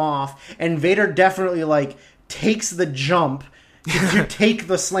cut him off, and Vader definitely, like, takes the jump to take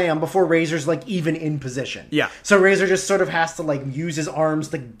the slam before Razor's, like, even in position. Yeah. So Razor just sort of has to, like, use his arms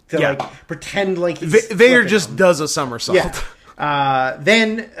to like, pretend like he's Vader just does a somersault. Yeah. But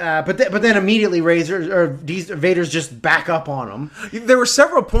then immediately Vader's just back up on him. There were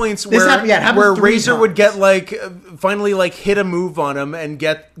several points where Razor would get finally hit a move on him and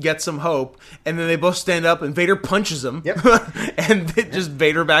get some hope, and then they both stand up and Vader punches him. Yep. And just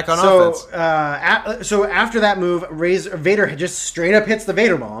Vader back on offense. So after that move, Vader just straight up hits the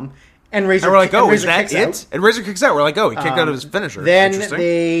Vader bomb. And Razor, and we're like, oh, is that it? And Razor kicks out. We're like, oh, he kicked out of his finisher. Then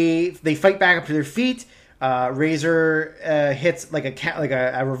they fight back up to their feet. Razor hits like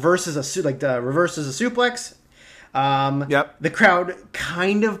a reverses a suplex. The crowd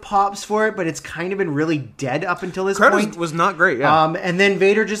kind of pops for it, but it's kind of been really dead up until this point. Was not great. Yeah. And then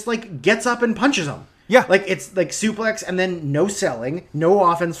Vader just like gets up and punches him. Yeah. Like it's like suplex and then no selling,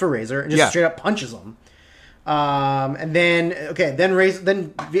 no offense for Razor, and just straight up punches him. And then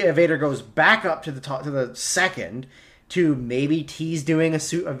Vader goes back up to the top to the second to maybe tease doing a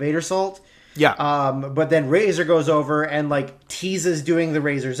Vader salt. Yeah. But then Razor goes over and like teases doing the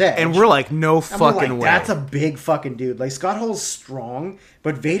Razor's Edge. And we're like, no fucking way. That's a big fucking dude. Like Scott Hall's strong,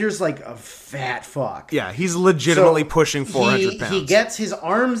 but Vader's like a fat fuck. Yeah, he's legitimately pushing 400 pounds. He gets his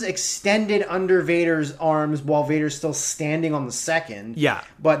arms extended under Vader's arms while Vader's still standing on the second. Yeah.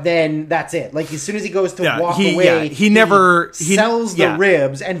 But then that's it. Like as soon as he goes to walk away, he sells the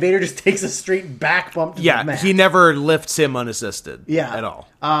ribs and Vader just takes a straight back bump to the mat. He never lifts him unassisted at all.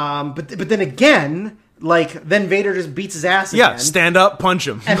 But then again, like then Vader just beats his ass again. Yeah, stand up, punch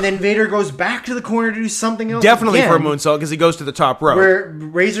him. And then Vader goes back to the corner to do something else. Definitely again, for a moonsault because he goes to the top rope. Where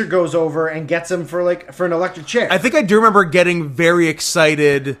Razor goes over and gets him for an electric chair. I think I do remember getting very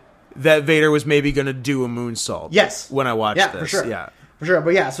excited that Vader was maybe going to do a moonsault. Yes. When I watched this. For sure. Yeah. For sure.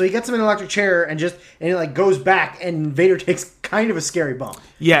 But yeah, so he gets him in an electric chair and he like goes back and Vader takes kind of a scary bump.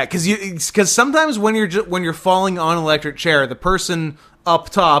 Yeah, because sometimes when you're falling on an electric chair, the person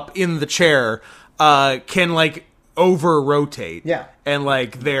up top in the chair can like over rotate. Yeah. And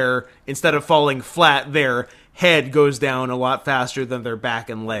like instead of falling flat, their head goes down a lot faster than their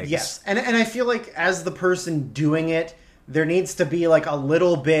back and legs. Yes. And I feel like as the person doing it, there needs to be like a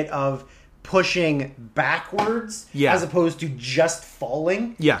little bit of pushing backwards as opposed to just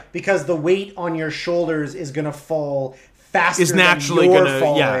falling. Yeah. Because the weight on your shoulders is going to fall faster is naturally than you're gonna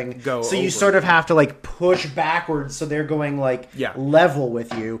falling. Go so you over. Sort of have to like push backwards so they're going like level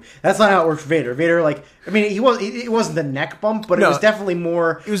with you. That's not how it works for Vader. Vader it wasn't the neck bump, but it was definitely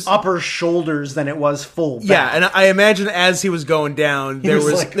more upper shoulders than it was full back. Yeah, and I imagine as he was going down there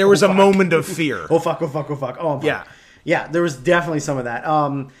was a moment of fear. Oh fuck. Oh my. Yeah, there was definitely some of that.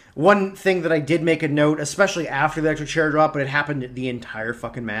 One thing that I did make a note, especially after the electric chair drop, but it happened the entire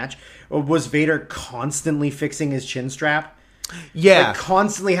fucking match, was Vader constantly fixing his chin strap. Yeah, like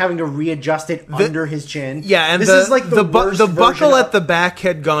constantly having to readjust it under his chin. Yeah, and this is like the buckle at the back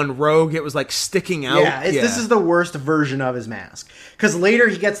had gone rogue. It was like sticking out. Yeah, this is the worst version of his mask. Because later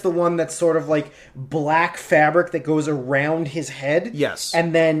he gets the one that's sort of like black fabric that goes around his head. Yes,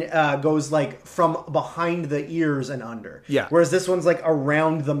 and then goes like from behind the ears and under. Yeah, whereas this one's like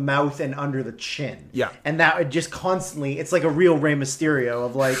around the mouth and under the chin. Yeah, and that would just constantly. It's like a real Rey Mysterio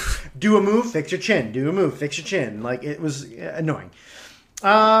of like, do a move, fix your chin. Do a move, fix your chin. Like it was annoying.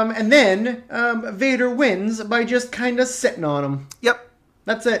 And then Vader wins by just kind of sitting on him. Yep.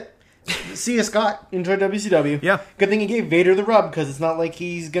 That's it. See ya, Scott. Enjoy WCW. Yeah. Good thing he gave Vader the rub, because it's not like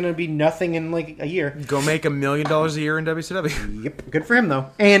he's going to be nothing in like a year. Go make $1 million a year in WCW. Yep. Good for him, though.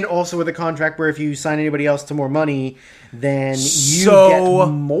 And also with a contract where if you sign anybody else to more money, then you get more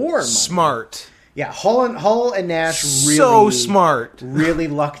money. Smart. Yeah, Hall and Nash really so smart, really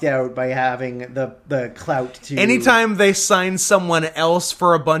lucked out by having the clout to. Anytime they sign someone else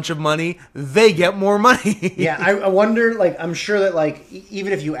for a bunch of money, they get more money. Yeah, I wonder. Like, I'm sure that like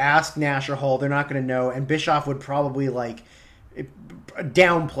even if you ask Nash or Hall, they're not going to know, and Bischoff would probably like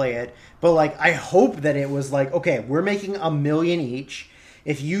downplay it. But like, I hope that it was like, okay, we're making $1 million each.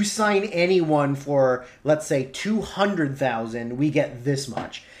 If you sign anyone for, let's say, $200,000, we get this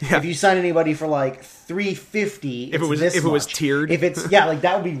much. Yeah. If you sign anybody for like $350,000, if it was tiered, if it's like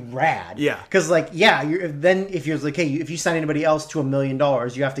that would be rad. Yeah, because like then if you're like, hey, if you sign anybody else to $1 million,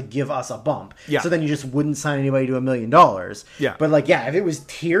 you have to give us a bump. Yeah. So then you just wouldn't sign anybody to $1 million. Yeah. But like, if it was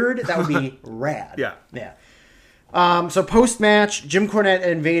tiered, that would be rad. Yeah. Yeah. So post match, Jim Cornette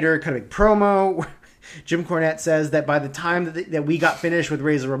and Vader cut a big promo. Jim Cornette says that by the time that we got finished with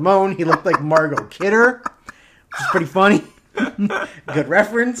Razor Ramon, he looked like Margot Kidder, which is pretty funny. Good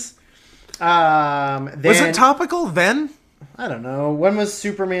reference. Was it topical then? I don't know. When was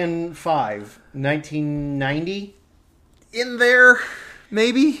Superman 5? 1990? In there,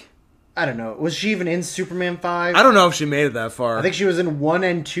 maybe? I don't know. Was she even in Superman 5? I don't know if she made it that far. I think she was in 1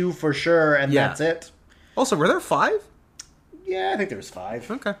 and 2 for sure, and that's it. Also, were there 5? Yeah, I think there was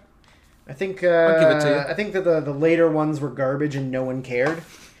 5. Okay. I think I'll give it to you. I think that the later ones were garbage and no one cared.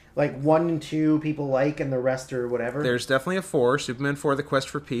 Like 1 and 2 people like, and the rest are whatever. There's definitely a 4. Superman 4: The Quest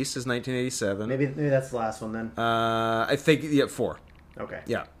for Peace is 1987. Maybe that's the last one then. I think 4. Okay.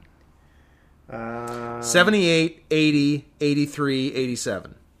 Yeah. 78, 80, 83,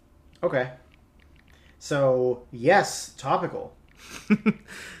 87. Okay. So yes, topical.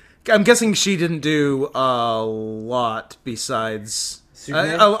 I'm guessing she didn't do a lot besides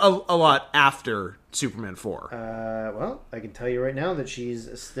Superman? a lot after Superman 4. Well, I can tell you right now that she's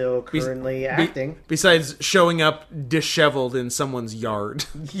still currently acting. Besides showing up disheveled in someone's yard.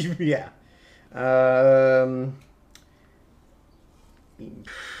 Yeah.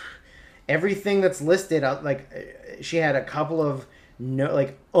 Everything that's listed, she had a couple of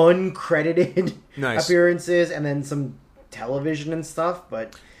uncredited appearances, and then some television and stuff.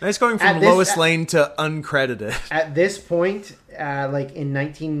 But nice going from Lois Lane to uncredited. At this point, in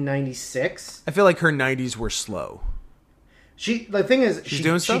 1996, I feel like her 90s were slow. The thing is, she's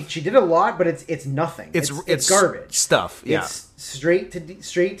doing stuff. She did a lot, but it's nothing. It's garbage stuff. Yeah, it's straight to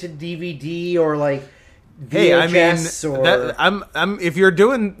DVD or VHS. Hey, I mean, I'm if you're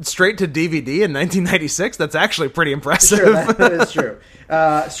doing straight to DVD in 1996, that's actually pretty impressive. Sure, that is true.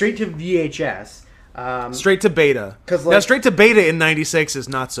 Straight to VHS. Straight to beta. Now, straight to beta in 96 is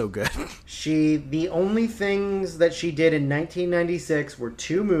not so good. The only things that she did in 1996 were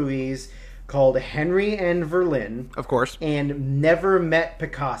 2 movies called Henry and Verlin. Of course. And Never Met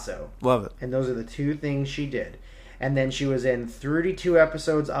Picasso. Love it. And those are the 2 things she did. And then she was in 32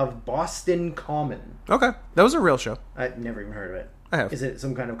 episodes of Boston Common. Okay. That was a real show. I've never even heard of it. I have. Is it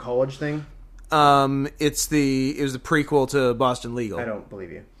some kind of college thing? It was the prequel to Boston Legal. I don't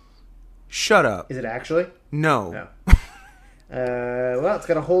believe you. Shut up. Is it actually? No. Well, it's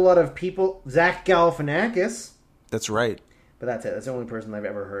got a whole lot of people. Zach Galifianakis. That's right. But that's it. That's the only person I've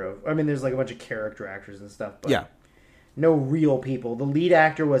ever heard of. I mean, there's a bunch of character actors and stuff. But yeah. No real people. The lead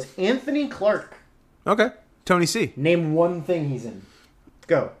actor was Anthony Clark. Okay. Tony C. Name one thing he's in.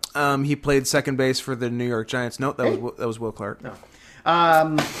 Go. He played second base for the New York Giants. No, that was Will Clark. No.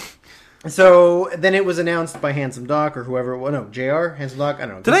 So then it was announced by Handsome Doc or whoever. Well, no, JR? Handsome Doc? I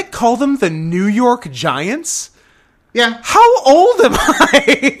don't know. Did I call them the New York Giants? Yeah. How old am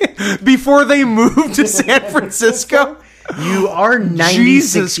I before they moved to San Francisco? You are 96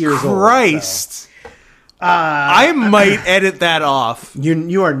 Jesus years Christ. old. I might edit that off.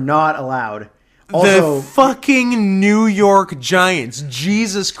 You are not allowed. Also, the fucking New York Giants.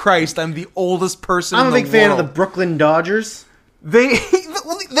 Jesus Christ, I'm the oldest person in the world. I'm a big fan of the Brooklyn Dodgers.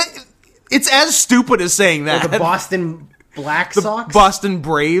 It's as stupid as saying that. Or the Boston Black Sox. The Boston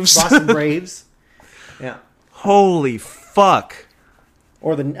Braves. Boston Braves. Yeah. Holy fuck.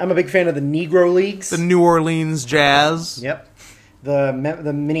 Or I'm a big fan of the Negro Leagues. The New Orleans Jazz. Yep. The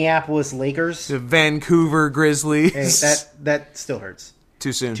Minneapolis Lakers. The Vancouver Grizzlies. Hey, that still hurts.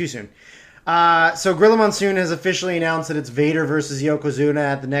 Too soon. So Gorilla Monsoon has officially announced that it's Vader versus Yokozuna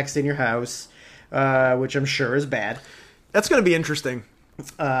at the next In Your House, which I'm sure is bad. That's going to be interesting.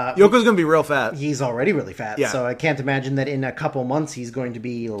 Yoko's going to be real fat. He's already really fat, so I can't imagine that in a couple months he's going to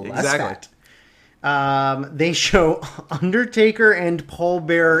be less fat. They show Undertaker and Paul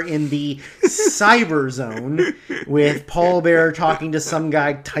Bearer in the cyber zone with Paul Bearer talking to some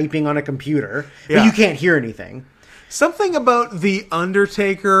guy typing on a computer, but you can't hear anything. Something about the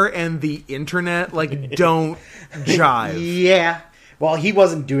Undertaker and the internet, don't jive. Yeah. Well, he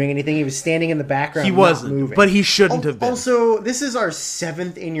wasn't doing anything. He was standing in the background. He wasn't, moving. But he shouldn't have been. Also, this is our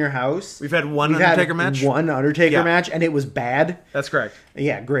 7th In Your House. We've had one Undertaker match? One Undertaker match, and it was bad. That's correct.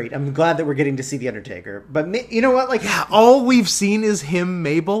 Yeah, great. I'm glad that we're getting to see the Undertaker. But you know what? All we've seen is him,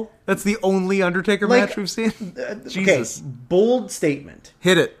 Mabel. That's the only Undertaker match we've seen. Jesus. Okay, bold statement.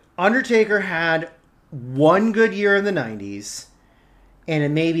 Hit it. Undertaker had one good year in the 90s.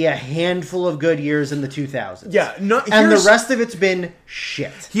 And maybe a handful of good years in the 2000s. Yeah. And the rest of it's been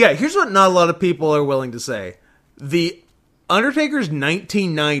shit. Yeah, here's what not a lot of people are willing to say. The Undertaker's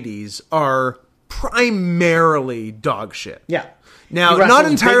 1990s are primarily dog shit. Yeah. Now, not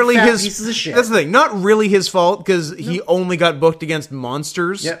entirely his... pieces of shit. That's the thing. Not really his fault, because he only got booked against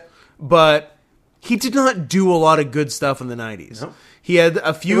monsters. Yep. But he did not do a lot of good stuff in the 90s. Nope. He had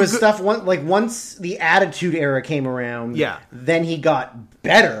a few... It was stuff, once the Attitude Era came around, then he got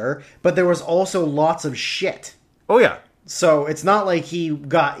better, but there was also lots of shit. Oh, yeah. So it's not like he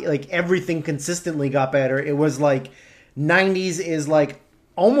got, everything consistently got better. It was 90s is,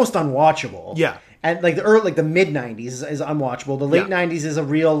 almost unwatchable. Yeah. And, the mid-90s is unwatchable. The late 90s is a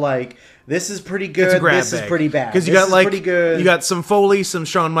real, this is pretty good, this is pretty bad. Because you got, pretty good. You got some Foley, some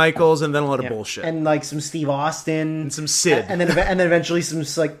Shawn Michaels, and then a lot of bullshit. And, some Steve Austin. And some Sid. And then eventually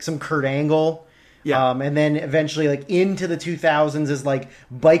some Kurt Angle. Yeah. And then eventually, into the 2000s is,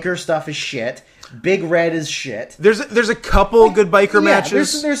 biker stuff is shit. Big Red is shit. There's a couple good biker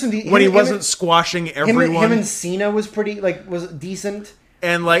matches there's some when he wasn't squashing everyone. Him and Cena was pretty, was decent.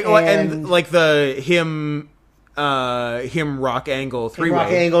 And him Rock Angle 3-way.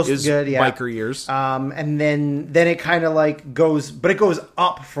 Rock Angle's good, yeah. Biker years. And then it kind of like goes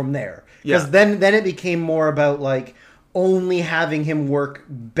up from there. Because then it became more about like only having him work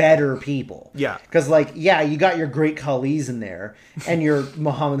better people. Yeah. Because like, you got your great Khalis in there and your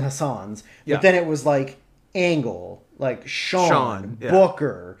Muhammad Hassans. But then it was like Angle, like Sean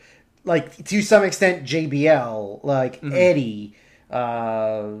Booker, like to some extent JBL, like Eddie.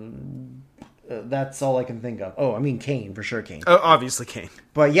 That's all I can think of. Oh, I mean Kane, for sure, Kane. Oh, obviously Kane.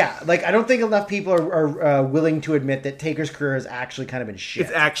 But yeah, like I don't think enough people are willing to admit that Taker's career has actually kind of been shit.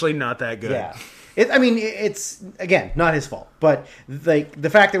 It's actually not that good. Yeah. It's, again, not his fault. But like the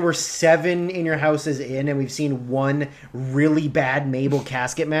fact that we're 7 In Your Houses in and we've seen one really bad Mabel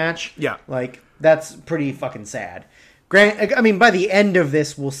casket match. Yeah. Like, that's pretty fucking sad. I mean, by the end of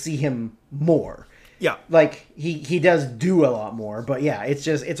this, we'll see him more. Yeah. Like, he does do a lot more. But yeah, it's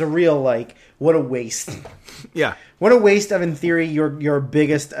a real, like, what a waste. Yeah. What a waste of, in theory, your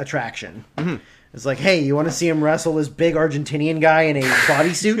biggest attraction. Mm-hmm. It's like, hey, you want to see him wrestle this big Argentinian guy in a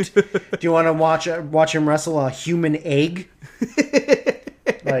bodysuit? Do you want to watch him wrestle a human egg?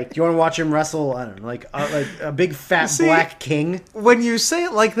 Like, do you want to watch him wrestle, I don't know, like a big fat black king? When you say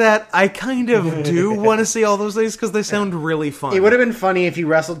it like that, I kind of do want to see all those things because they sound really fun. It would have been funny if he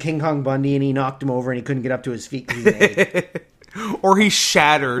wrestled King Kong Bundy and he knocked him over and he couldn't get up to his feet because he's an egg. Or he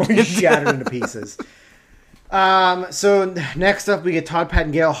shattered. Into pieces. So next up we get Todd, Pat,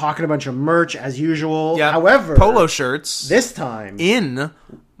 and Gail hawking a bunch of merch as usual. Yeah, however, polo shirts. This time in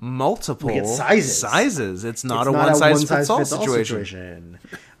multiple sizes. It's not a one-size-fits-all situation.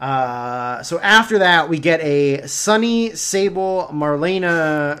 So after that we get a Sunny, Sable,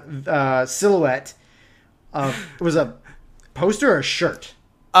 Marlena silhouette. It was a poster or a shirt?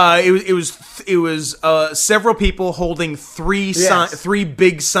 It was several people holding three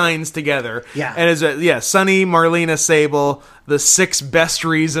big signs together. Yeah. And it's Sunny, Marlena, Sable, the 6 best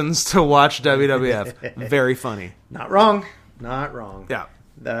reasons to watch WWF. Very funny. Not wrong. Yeah.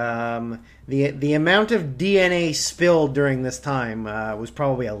 The amount of DNA spilled during this time was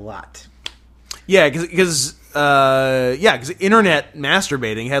probably a lot. Yeah, because internet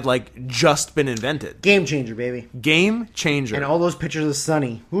masturbating had like just been invented. Game changer, baby. Game changer. And all those pictures of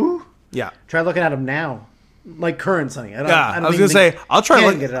Sunny. Woo. Yeah. Try looking at them now. Like current Sunny. I was going to say, I'll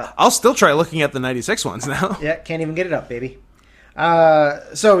still try looking at the 96 ones now. Yeah, can't even get it up, baby.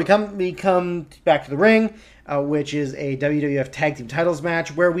 So we come back to the ring, which is a WWF Tag Team Titles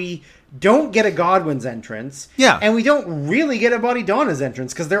match where we don't get a Godwin's entrance. Yeah. And we don't really get a Buddy Donna's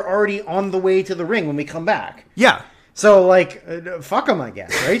entrance because they're already on the way to the ring when we come back. Yeah. So, like, fuck them, I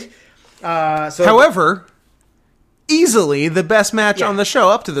guess, right? However, easily the best match on the show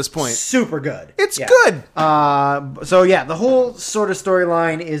up to this point. Super good. It's good. The whole sort of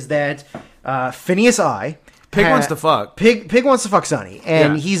storyline is that Phineas Pig wants to fuck. Pig wants to fuck Sunny,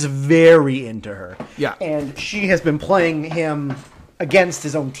 and he's very into her. Yeah. And she has been playing him against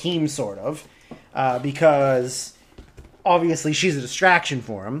his own team, sort of, because obviously she's a distraction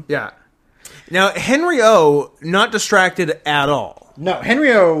for him. Yeah. Now, Henry O, not distracted at all. No,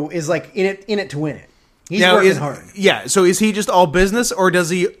 Henry O is like in it to win it. He's working hard. Yeah, so is he just all business, or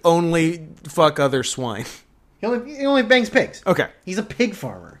does he only fuck other swine? He only bangs pigs. Okay. He's a pig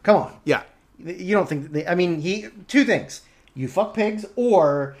farmer. Come on. Yeah. You don't think... two things. You fuck pigs,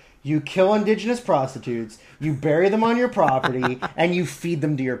 or you kill indigenous prostitutes, you bury them on your property, and you feed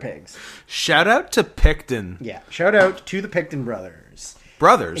them to your pigs. Shout out to Picton. Yeah. Shout out to the Picton brothers.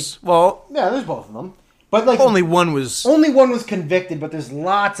 Well... Yeah, there's both of them. But like only one was convicted, but there's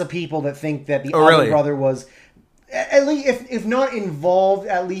lots of people that think that the other brother was... At least, if not involved,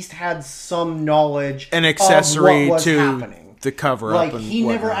 at least had some knowledge an accessory of what was to happening. The cover like, up. Like he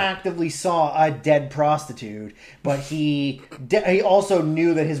never actively saw a dead prostitute, but he also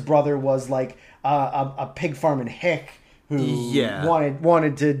knew that his brother was like a pig farming hick who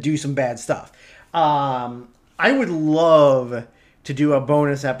wanted to do some bad stuff. I would love to do a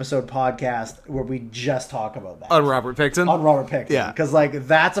bonus episode podcast where we just talk about that. On Robert Picton? On Robert Picton. Yeah. Because, like,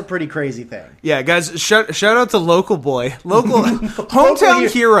 that's a pretty crazy thing. Yeah, guys, shout out to local boy.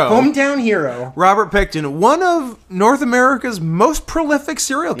 Hometown hero. Hometown hero. Robert Picton, one of North America's most prolific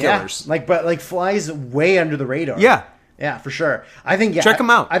serial killers. Yeah, but flies way under the radar. Yeah. Yeah, for sure. I think check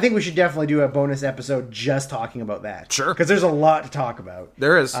him out. I think we should definitely do a bonus episode just talking about that. Sure, because there's a lot to talk about.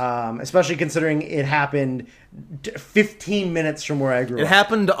 There is, especially considering it happened 15 minutes from where I grew up. It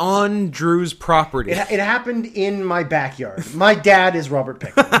happened on Drew's property. It happened in my backyard. My dad is Robert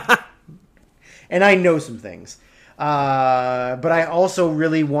Picton, and I know some things. But I also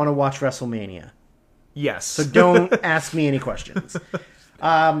really want to watch WrestleMania. Yes. So don't ask me any questions.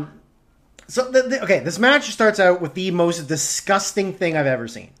 So, this match starts out with the most disgusting thing I've ever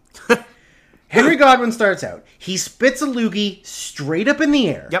seen. Henry Godwinn starts out. He spits a loogie straight up in the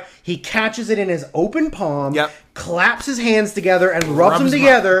air. Yep. He catches it in his open palm, yep. claps his hands together and rubs them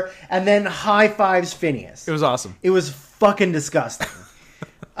together, and then high fives Phineas. It was awesome. It was fucking disgusting.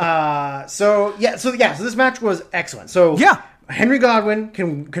 So this match was excellent. So yeah. Henry Godwinn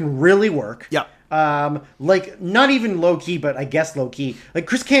can really work. Yeah. Like not even low key, but I guess low key. Like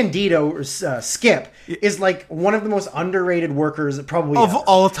Chris Candido or Skip is like one of the most underrated workers probably of ever.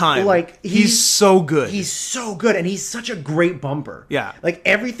 all time. Like he's so good. He's so good, and he's such a great bumper. Yeah. Like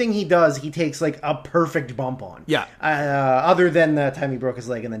everything he does, he takes like a perfect bump on. Yeah. Other than the time he broke his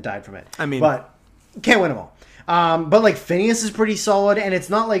leg and then died from it. I mean, but can't win them all. But like Phineas is pretty solid, and it's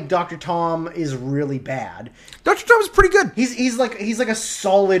not like Dr. Tom is really bad. Dr. Tom is pretty good. He's like a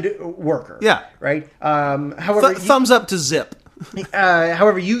solid worker. Yeah. Right. However, thumbs up to Zip.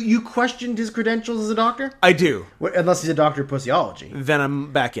 However, you questioned his credentials as a doctor. I do, unless he's a doctor of pussyology. Then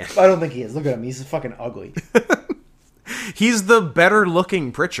I'm back in. I don't think he is. Look at him. He's fucking ugly. He's the better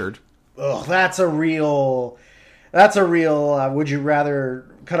looking Pritchard. Ugh, that's a real. Would you rather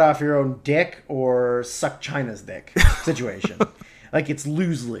cut off your own dick or suck China's dick situation? Like it's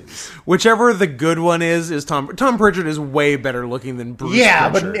lose-lose. Whichever the good one is Tom Pritchard is way better looking than Bruce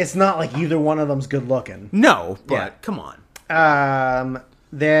Pritchard. But it's not like either one of them's good looking. No, but come on.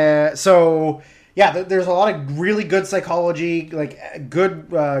 There's a lot of really good psychology, like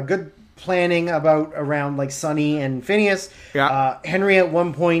good planning around like Sonny and Phineas. Yeah. Henry at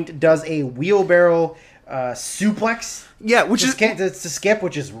one point does a wheelbarrow suplex. Yeah, which is to Skip,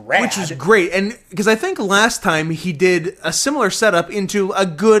 which is rad. Which is great, and because I think last time he did a similar setup into a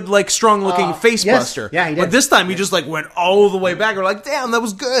good, like, strong-looking face buster. Yeah, he did. But this time he just like went all the way back. We're like, damn, that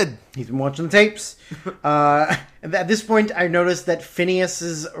was good. He's been watching the tapes. At this point, I noticed that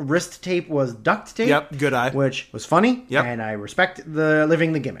Phineas's wrist tape was duct tape. Yep, good eye. Which was funny, yep. And I respect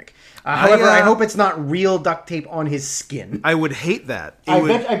the gimmick. However, I hope it's not real duct tape on his skin. I would hate that.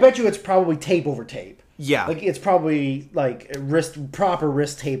 I bet you it's probably tape over tape. Yeah. Like, it's probably, like, proper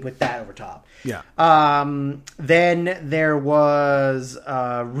wrist tape with that over top. Yeah. Then there was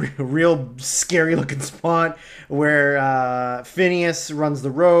a real scary-looking spot where Phineas runs the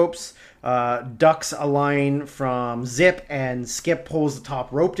ropes, ducks a line from Zip, and Skip pulls the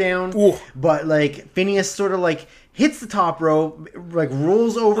top rope down. Ooh. But, like, Phineas sort of, like, hits the top rope, like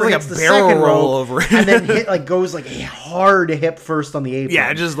rolls over, like hits a the barrel second roll rope, over it. and then goes like hard hip first on the apron. Yeah,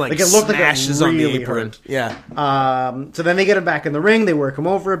 it just like it looked smashes like it really on the apron. hurt. Yeah. So then they get him back in the ring. They work him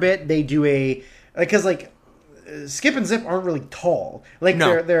over a bit. They do because Skip and Zip aren't really tall. Like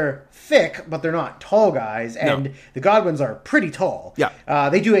they're thick, but they're not tall guys. And the Godwins are pretty tall. Yeah.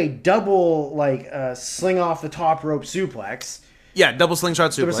 They do a double sling off the top rope suplex. Yeah, double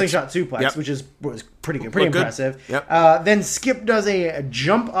slingshot suplex. Yep. Which was pretty good, pretty impressive. Yep. Then Skip does a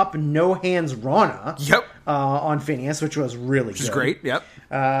jump up, no hands Rana. Yep. On Phineas, which was really good. Which is great. Yep.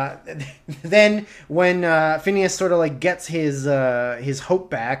 Then when Phineas sort of like gets his hope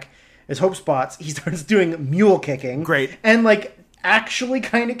back, his hope spots, he starts doing mule kicking. Great. And like actually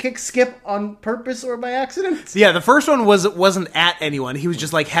kind of kicks Skip on purpose or by accident. Yeah, the first one wasn't at anyone. He was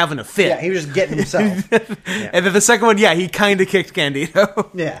just like having a fit. Yeah, he was just getting himself. Yeah. And then the second one, he kind of kicked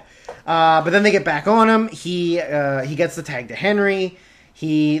Candido. Yeah. But then they get back on him. He gets the tag to Henry.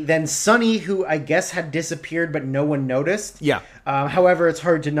 Then Sonny, who I guess had disappeared, but no one noticed. Yeah. However, it's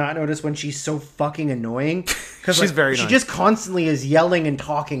hard to not notice when she's so fucking annoying. She's very annoying. She just constantly is yelling and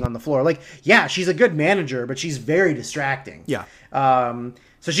talking on the floor. Like, yeah, she's a good manager, but she's very distracting. Yeah.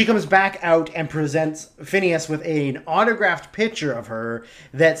 So she comes back out and presents Phineas with an autographed picture of her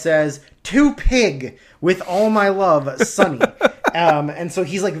that says, "To Pig, with all my love, Sonny." And so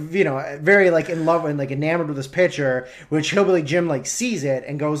he's like, very like in love and like enamored with this picture, which Hillbilly Jim like sees it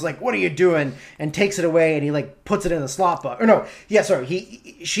and goes like, "What are you doing?" and takes it away and he like puts it in the slot bucket. Or no, yeah, sorry.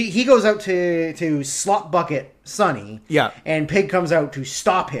 He goes out to slot bucket Sonny. Yeah. And Pig comes out to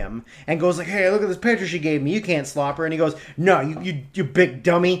stop him and goes like, "Hey, look at this picture she gave me. You can't slop her." And he goes, "No, you big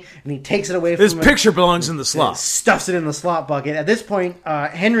dummy." And he takes it away from him. This picture belongs in the slot. Stuffs it in the slot bucket. At this point,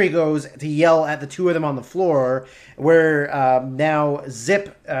 Henry goes to yell at the two of them on the floor, where now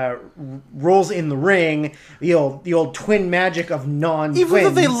Zip rolls in the ring. The old twin magic of non-twins. Even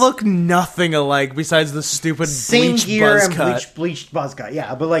though they look nothing alike besides the stupid same bleached gear buzz and cut. bleached buzz cut.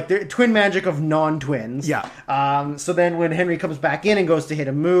 Yeah, but like they're twin magic of non-twins. Yeah. So then when Henry comes back in and goes to hit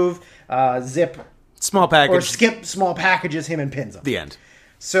a move, Zip small package or Skip small packages him and pins him. The end.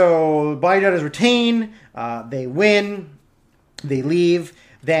 So bodyguard is retained. They win. They leave.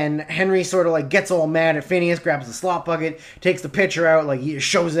 then Henry sort of like gets all mad at Phineas, grabs the slop bucket, takes the pitcher out, like he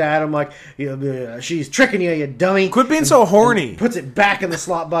shows it at him like, she's tricking you, you dummy. Quit being so horny. Puts it back in the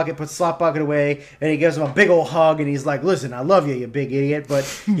slop bucket, puts the slop bucket away, and he gives him a big old hug, and he's like, listen, I love you, you big idiot,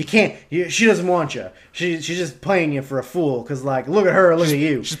 but you can't, she doesn't want you. She's just playing you for a fool, because like, look at her, look at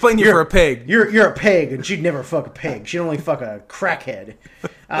you. She's playing you for a pig. You're a pig, and she'd never fuck a pig. She'd only fuck a crackhead.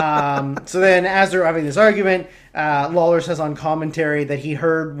 So then, as they're having this argument, Lawler says on commentary that he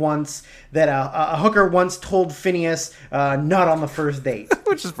heard once that a hooker once told Phineas not on the first date.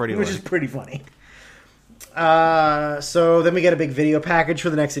 Which is pretty funny. So then we get a big video package for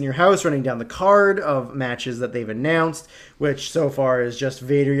the next In Your House, running down the card of matches that they've announced, which so far is just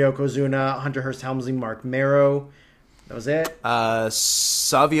Vader, Yokozuna, Hunter Hearst Helmsley, Mark Marrow. That was it?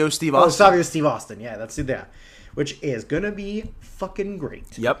 Savio, Steve Austin. Savio, Steve Austin. Yeah, that's it. Yeah. Which is going to be fucking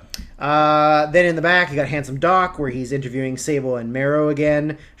great. Yep. Then in the back, you got Handsome Doc, where he's interviewing Sable and Marrow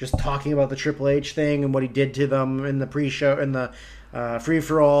again, just talking about the Triple H thing and what he did to them in the pre-show, in the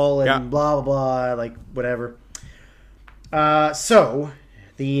free-for-all, and blah, blah, blah, like, whatever. So,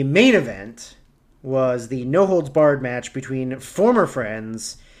 the main event was the no-holds-barred match between former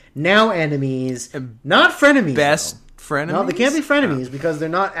friends, now enemies, not frenemies. Best frenemies? No, they can't be frenemies because they're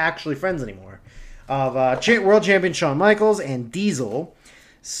not actually friends anymore. Of world champion Shawn Michaels and Diesel.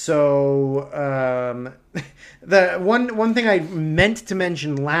 So the one thing I meant to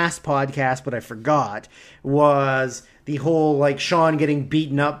mention last podcast, but I forgot, was the whole like Shawn getting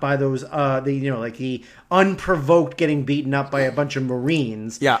beaten up by those the unprovoked getting beaten up by a bunch of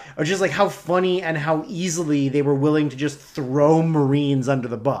Marines. Yeah. Or just like how funny and how easily they were willing to just throw Marines under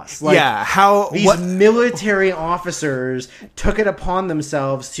the bus. Like, these military officers took it upon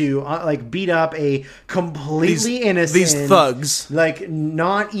themselves to beat up a completely innocent, these thugs, like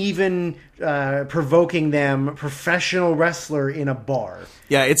not even provoking them, professional wrestler in a bar.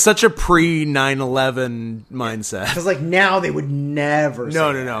 Yeah, it's such a pre 9/11 mindset. Because like now they would never.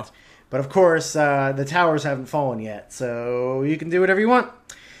 No. But of course, the towers haven't fallen yet, so you can do whatever you want.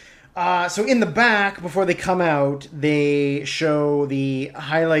 So in the back, before they come out, they show the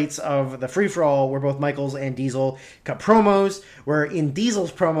highlights of the free-for-all where both Michaels and Diesel cut promos, where in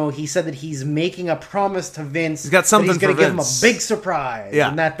Diesel's promo, he said that he's making a promise to Vince. He's got something that he's going to give him a big surprise. Yeah.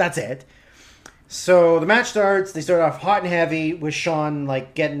 And that's it. So the match starts. They start off hot and heavy with Shawn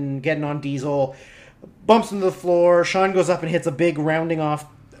like getting on Diesel, bumps into the floor. Shawn goes up and hits a big rounding off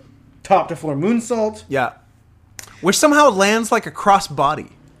top to floor moonsault. Yeah. Which somehow lands like a cross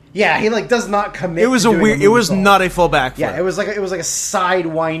body. Yeah, he like does not commit. It was to doing it was not a full backflip. Yeah, it was like a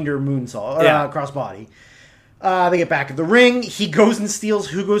sidewinder moonsault, cross body. They get back in the ring. He goes and steals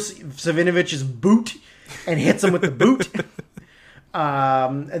Hugo Savinovich's boot and hits him with the boot.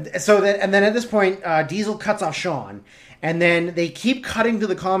 And then at this point, Diesel cuts off Shawn, and then they keep cutting to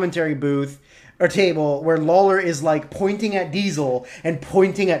the commentary booth or table where Lawler is like pointing at Diesel and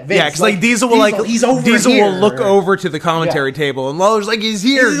pointing at Vince. Yeah, because like Diesel will he's over Diesel here. will look over to the commentary table, and Lawler's like, he's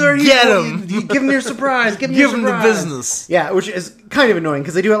here, get him, give him your surprise, give him the business. Yeah, which is kind of annoying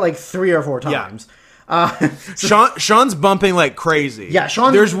because they do it like 3 or 4 times. Yeah. Sean's bumping like crazy. Yeah,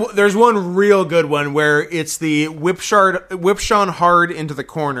 Sean. There's one real good one where it's the whip Sean hard into the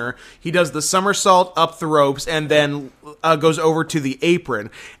corner. He does the somersault up the ropes and then goes over to the apron.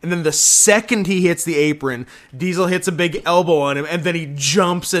 And then the second he hits the apron, Diesel hits a big elbow on him, and then he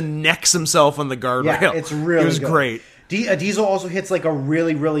jumps and necks himself on the guardrail. Yeah, it's really. It was great. Diesel also hits like a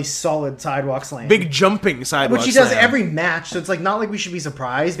really, really solid sidewalk slam. Big jumping sidewalk slam. Which he does every match, so it's like not like we should be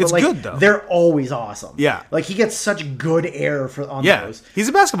surprised. But it's like, good, though. They're always awesome. Yeah. Like he gets such good air on those. He's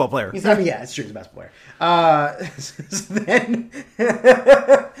a basketball player. It's true, he's a basketball player. So then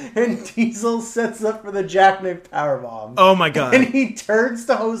and Diesel sets up for the jackknife powerbomb. Oh my god. And he turns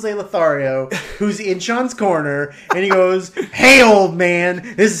to Jose Lothario, who's in Sean's corner, and he goes, "Hey old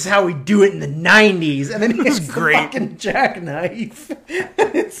man, this is how we do it in the 90s." And then he hits the fucking jackknife.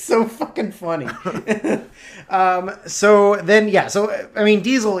 It's so fucking funny. So I mean,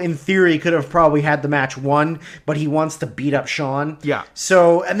 Diesel in theory could have probably had the match won, but he wants to beat up Shawn. Yeah.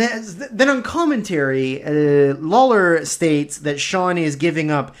 So and then on commentary, Lawler states that Shawn is giving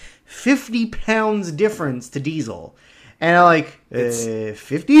up 50 pounds difference to Diesel. And I'm like,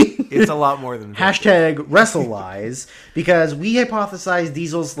 50? It's a lot more than 50. Hashtag WrestleWise, because we hypothesized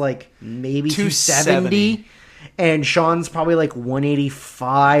Diesel's like maybe 270. And Shawn's probably like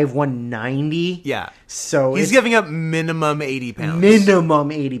 185, 190. Yeah. So he's giving up minimum 80 pounds.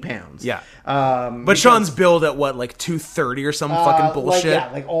 Minimum 80 pounds. Yeah. But Shawn's billed at what, like 230 or some fucking bullshit?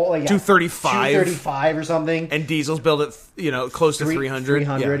 235. 235 or something. And Diesel's billed at, close to 300.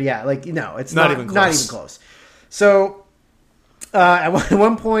 300, yeah. Like, no, it's not even close. Not even close. So At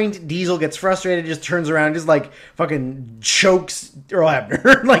one point, Diesel gets frustrated, just turns around, just like fucking chokes Earl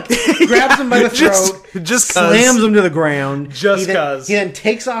Hebner, like grabs him by the throat, just slams him to the ground. Just cause. He then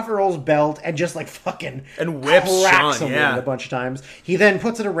takes off Earl's belt and just like fucking and whips cracks Shawn, him with it a bunch of times. He then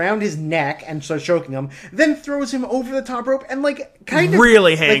puts it around his neck and starts choking him. Then throws him over the top rope and like kind of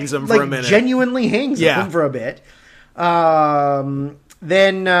really hangs him for a minute. Genuinely hangs him for a bit.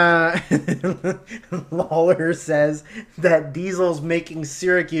 Then Lawler says that Diesel's making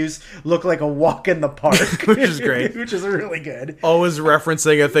Syracuse look like a walk in the park. Which is great. Which is really good. Always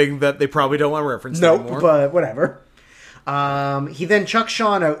referencing a thing that they probably don't want referenced anymore. Nope, but whatever. He then chucks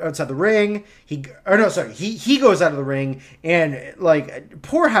Shawn outside the ring. He goes out of the ring and, like,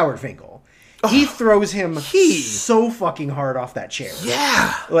 poor Howard Finkel. He throws him so fucking hard off that chair.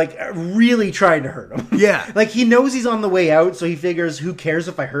 Yeah. Like, really trying to hurt him. Yeah. Like, he knows he's on the way out, so he figures, who cares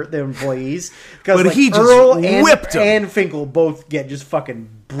if I hurt the employees? Because, but he just Earl whipped him. and Finkel both get just fucking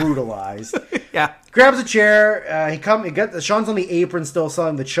brutalized. Yeah. Grabs a chair. Shawn's on the apron still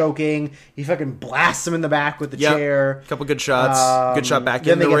selling the choking. He fucking blasts him in the back with the chair. Couple good shots. Good shot back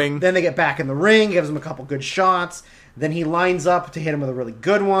in the ring. Then they get back in the ring. Gives him a couple good shots. Then he lines up to hit him with a really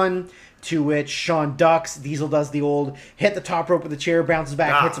good one. To which Shawn ducks. Diesel does the old hit the top rope with the chair, bounces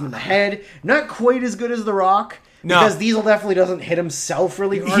back, hits him in the head. Not quite as good as The Rock. No. Because Diesel definitely doesn't hit himself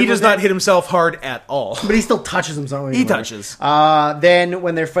really hard. He does not hit himself hard at all. But he still touches himself. Anyway. He touches. Then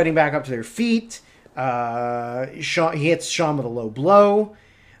when they're fighting back up to their feet, he hits Shawn with a low blow.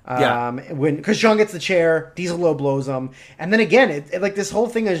 Because Shawn gets the chair, Diesel low blows him, and then again, like this whole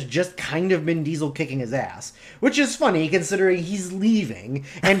thing has just kind of been Diesel kicking his ass, which is funny considering he's leaving,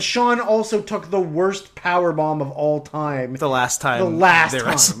 and Shawn also took the worst power bomb of all time. The last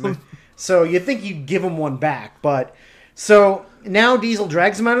time. So you'd think you'd give him one back, but so now Diesel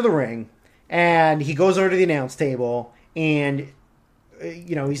drags him out of the ring, and he goes over to the announce table, and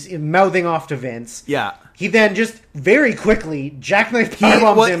he's mouthing off to Vince. Yeah. He then just very quickly jackknife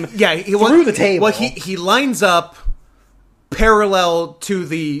powerbombs him through the table. Well, he lines up parallel to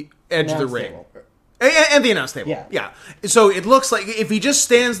the edge of the ring. And the announce table. Yeah. So it looks like if he just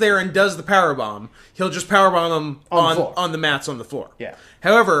stands there and does the powerbomb, he'll just powerbomb him on the mats on the floor. Yeah.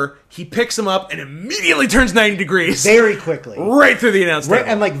 However, he picks him up and immediately turns 90 degrees. Very quickly. Right through the announce table.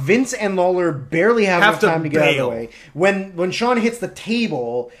 And like Vince and Lawler barely have enough time to get out of the way. When Shawn hits the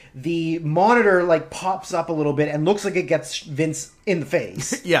table, the monitor like pops up a little bit and looks like it gets Vince in the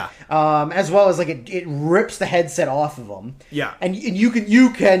face. Yeah. As well as like it rips the headset off of him. Yeah. And you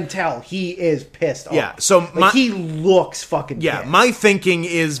can tell he is pissed off. Yeah. So he looks fucking pissed. My thinking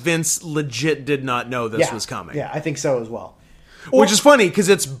is Vince legit did not know this was coming. Yeah, I think so as well. Which is funny because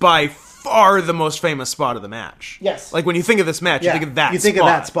it's by far the most famous spot of the match. Yes. Like when you think of this match, you think of that spot. You think of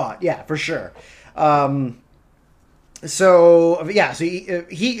that spot, yeah, for sure. So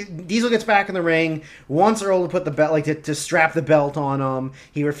Diesel gets back in the ring, wants Earl to put the belt, to strap the belt on him.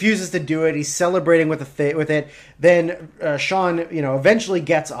 He refuses to do it. He's celebrating with it. Then Shawn, eventually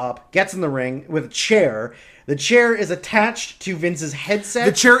gets up, gets in the ring with a chair. The chair is attached to Vince's headset.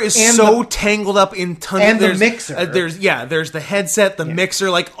 The chair is so tangled up in tons. And the mixer. There's the headset, the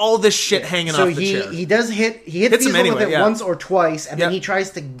mixer, like all this shit hanging off the chair. He hits Diesel with it once or twice, and then he tries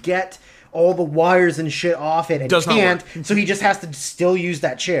to get all the wires and shit off it, and can't. So he just has to still use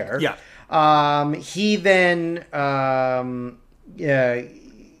that chair. Yeah. He then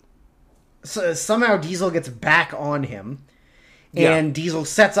so somehow Diesel gets back on him, and Diesel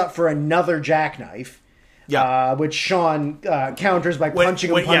sets up for another jackknife. Yeah, which Shawn counters by punching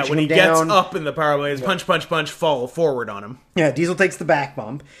him down. When he gets up in the power blaze, punch, fall forward on him. Yeah, Diesel takes the back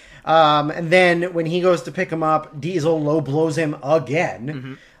bump. And then when he goes to pick him up, Diesel low blows him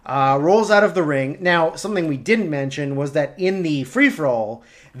again. Rolls out of the ring. Now, something we didn't mention was that in the free-for-all,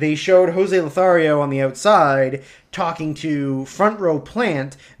 they showed Jose Lothario on the outside talking to front row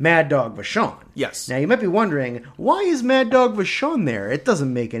plant Mad Dog Vachon. Yes. Now, you might be wondering, why is Mad Dog Vachon there? It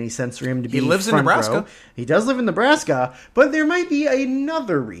doesn't make any sense for him to be He lives in Nebraska. Row. He does live in Nebraska, but there might be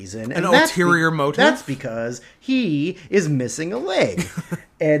another reason. An ulterior motive? That's because he is missing a leg.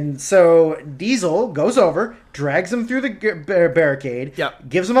 And so Diesel goes over, drags him through the barricade,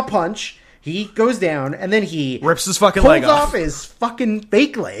 gives him a punch, he goes down, and then he rips his fucking leg off. Pulls off his fucking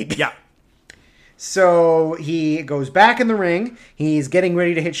fake leg. Yeah. So he goes back in the ring. He's getting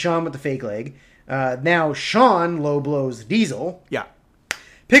ready to hit Shawn with the fake leg. Now Shawn low blows Diesel. Yeah.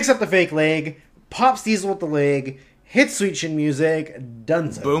 Picks up the fake leg, pops Diesel with the leg, hit Sweet Chin Music,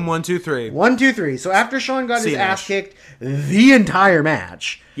 donezo. Boom, 1, 2, 3. 1, 2, 3. So after Sean got his ass kicked the entire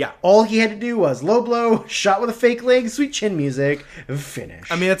match, all he had to do was low blow, shot with a fake leg, Sweet Chin Music, finish.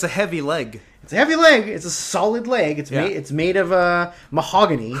 I mean, it's a heavy leg. It's a heavy leg. It's a solid leg. It's made of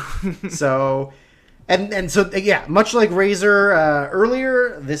mahogany. So, and so much like Razor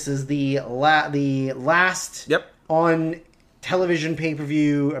earlier, this is the last on television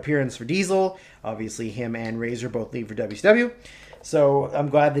pay-per-view appearance for Diesel. Obviously, him and Razor both leave for WCW. So I'm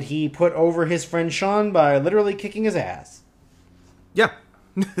glad that he put over his friend Sean by literally kicking his ass. Yeah.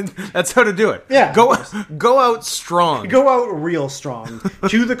 That's how to do it. Yeah. Go out strong. Go out real strong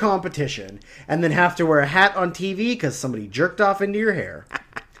to the competition, and then have to wear a hat on TV because somebody jerked off into your hair.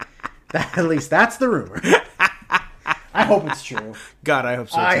 At least that's the rumor. I hope it's true. God, I hope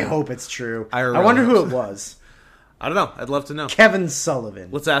so too. I hope it's true. I wonder who it was. I don't know. I'd love to know. Kevin Sullivan.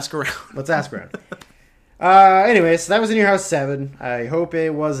 Let's ask around. Anyway, so that was In Your House 7. I hope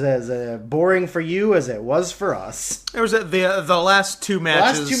it was as boring for you as it was for us. There was the last two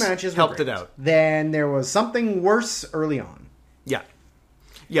matches. The last 2 matches helped it out. Then there was something worse early on. Yeah.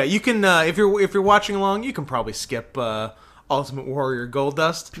 Yeah, you can if you're watching along, you can probably skip Ultimate Warrior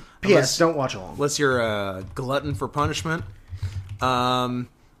Goldust. P.S. Don't watch along. Unless you're a glutton for punishment.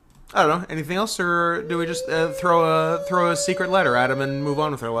 I don't know. Anything else, or do we just throw a secret letter at them and move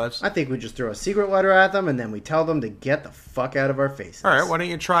on with our lives? I think we just throw a secret letter at them and then we tell them to get the fuck out of our faces. All right. Why don't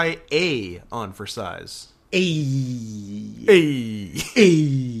you try A on for size? A.